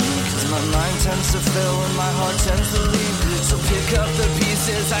pieces of me, 'cause my mind tends to fill and my heart tends to leave. So pick up the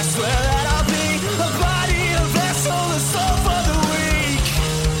pieces, I swear that I'll be a body, a vessel, a soul for the weak.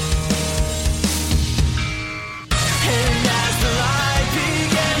 And as the light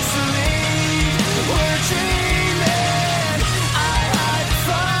begins to leave, we're dreaming. I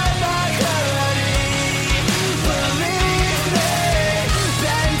find my clarity. Believe me,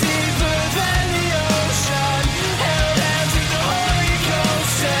 been deeper than the ocean. Held hands with the Holy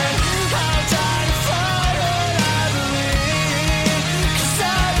Ghost, and I'll die to find what I believe. 'Cause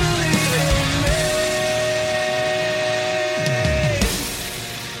I believe in me.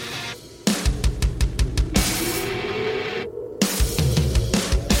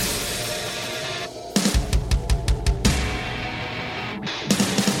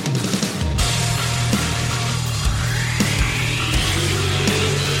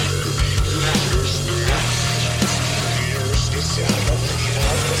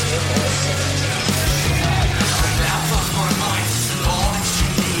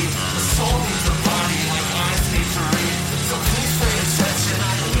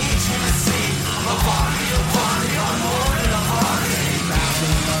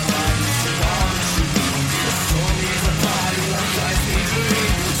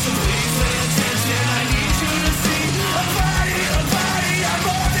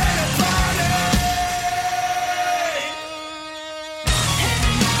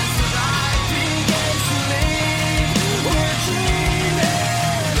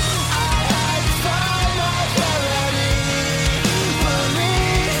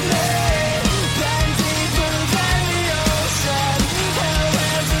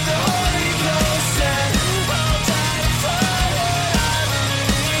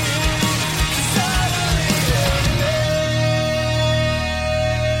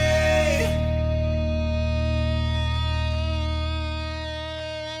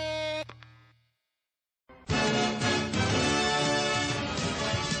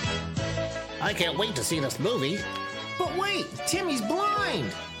 I can't wait to see this movie. But wait, Timmy's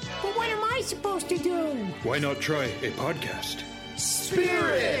blind. But what am I supposed to do? Why not try a podcast?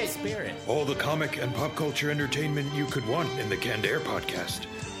 Spirit! All the comic and pop culture entertainment you could want in the Canned Air podcast.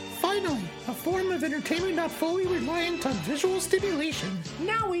 Finally, a form of entertainment not fully reliant on visual stimulation.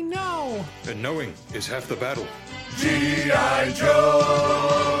 Now we know. And knowing is half the battle. G.I.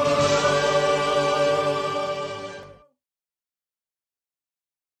 Joe!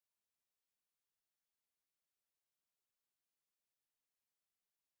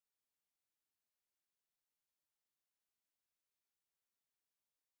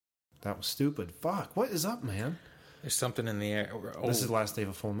 That was stupid. Fuck, what is up, man? There's something in the air. Oh, This is the last day of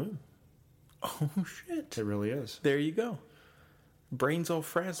a full moon. oh shit. It really is. There you go. Brain's all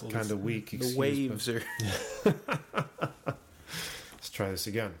frazzled. Kinda weak, The excuse waves are... Let's try this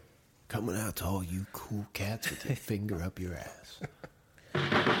again. Coming out to all you cool cats with your finger up your ass.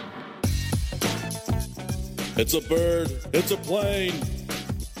 It's a bird. It's a plane.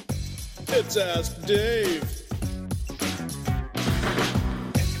 It's Ask Dave.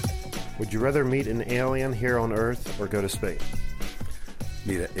 Would you rather meet an alien here on Earth or go to space?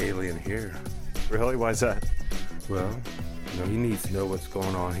 Meet an alien here. Really? Why is that? Well, he needs to know what's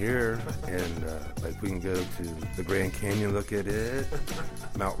going on here, and like we can go to the Grand Canyon, look at it,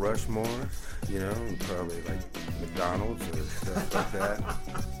 Mount Rushmore, and probably like McDonald's or stuff like that.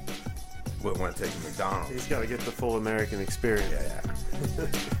 Wouldn't want to take him to McDonald's. He's got to get the full American experience. Yeah.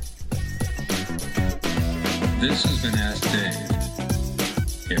 This has been Ask Dave.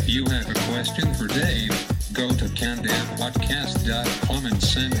 If you have a question for Dave, go to CannedAirPodcast.com and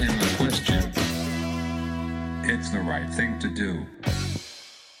send him a question. It's the right thing to do.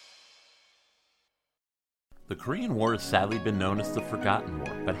 The Korean War has sadly been known as the Forgotten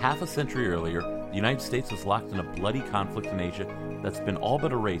War, but half a century earlier, the United States was locked in a bloody conflict in Asia that's been all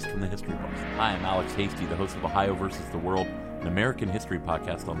but erased from the history books. Hi, I'm Alex Hasty, the host of Ohio vs. the World, an American history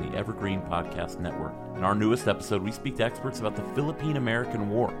podcast on the Evergreen Podcast Network. In our newest episode, we speak to experts about the Philippine-American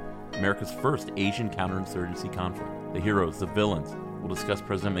War, America's first Asian counterinsurgency conflict. The heroes, the villains. We'll discuss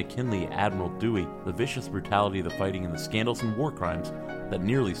President McKinley, Admiral Dewey, the vicious brutality of the fighting, and the scandals and war crimes that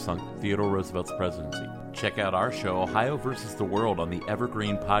nearly sunk Theodore Roosevelt's presidency. Check out our show, Ohio vs. the World, on the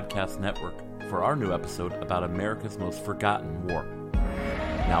Evergreen Podcast Network for our new episode about America's most forgotten war.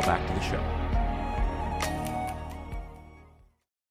 Now back to the show.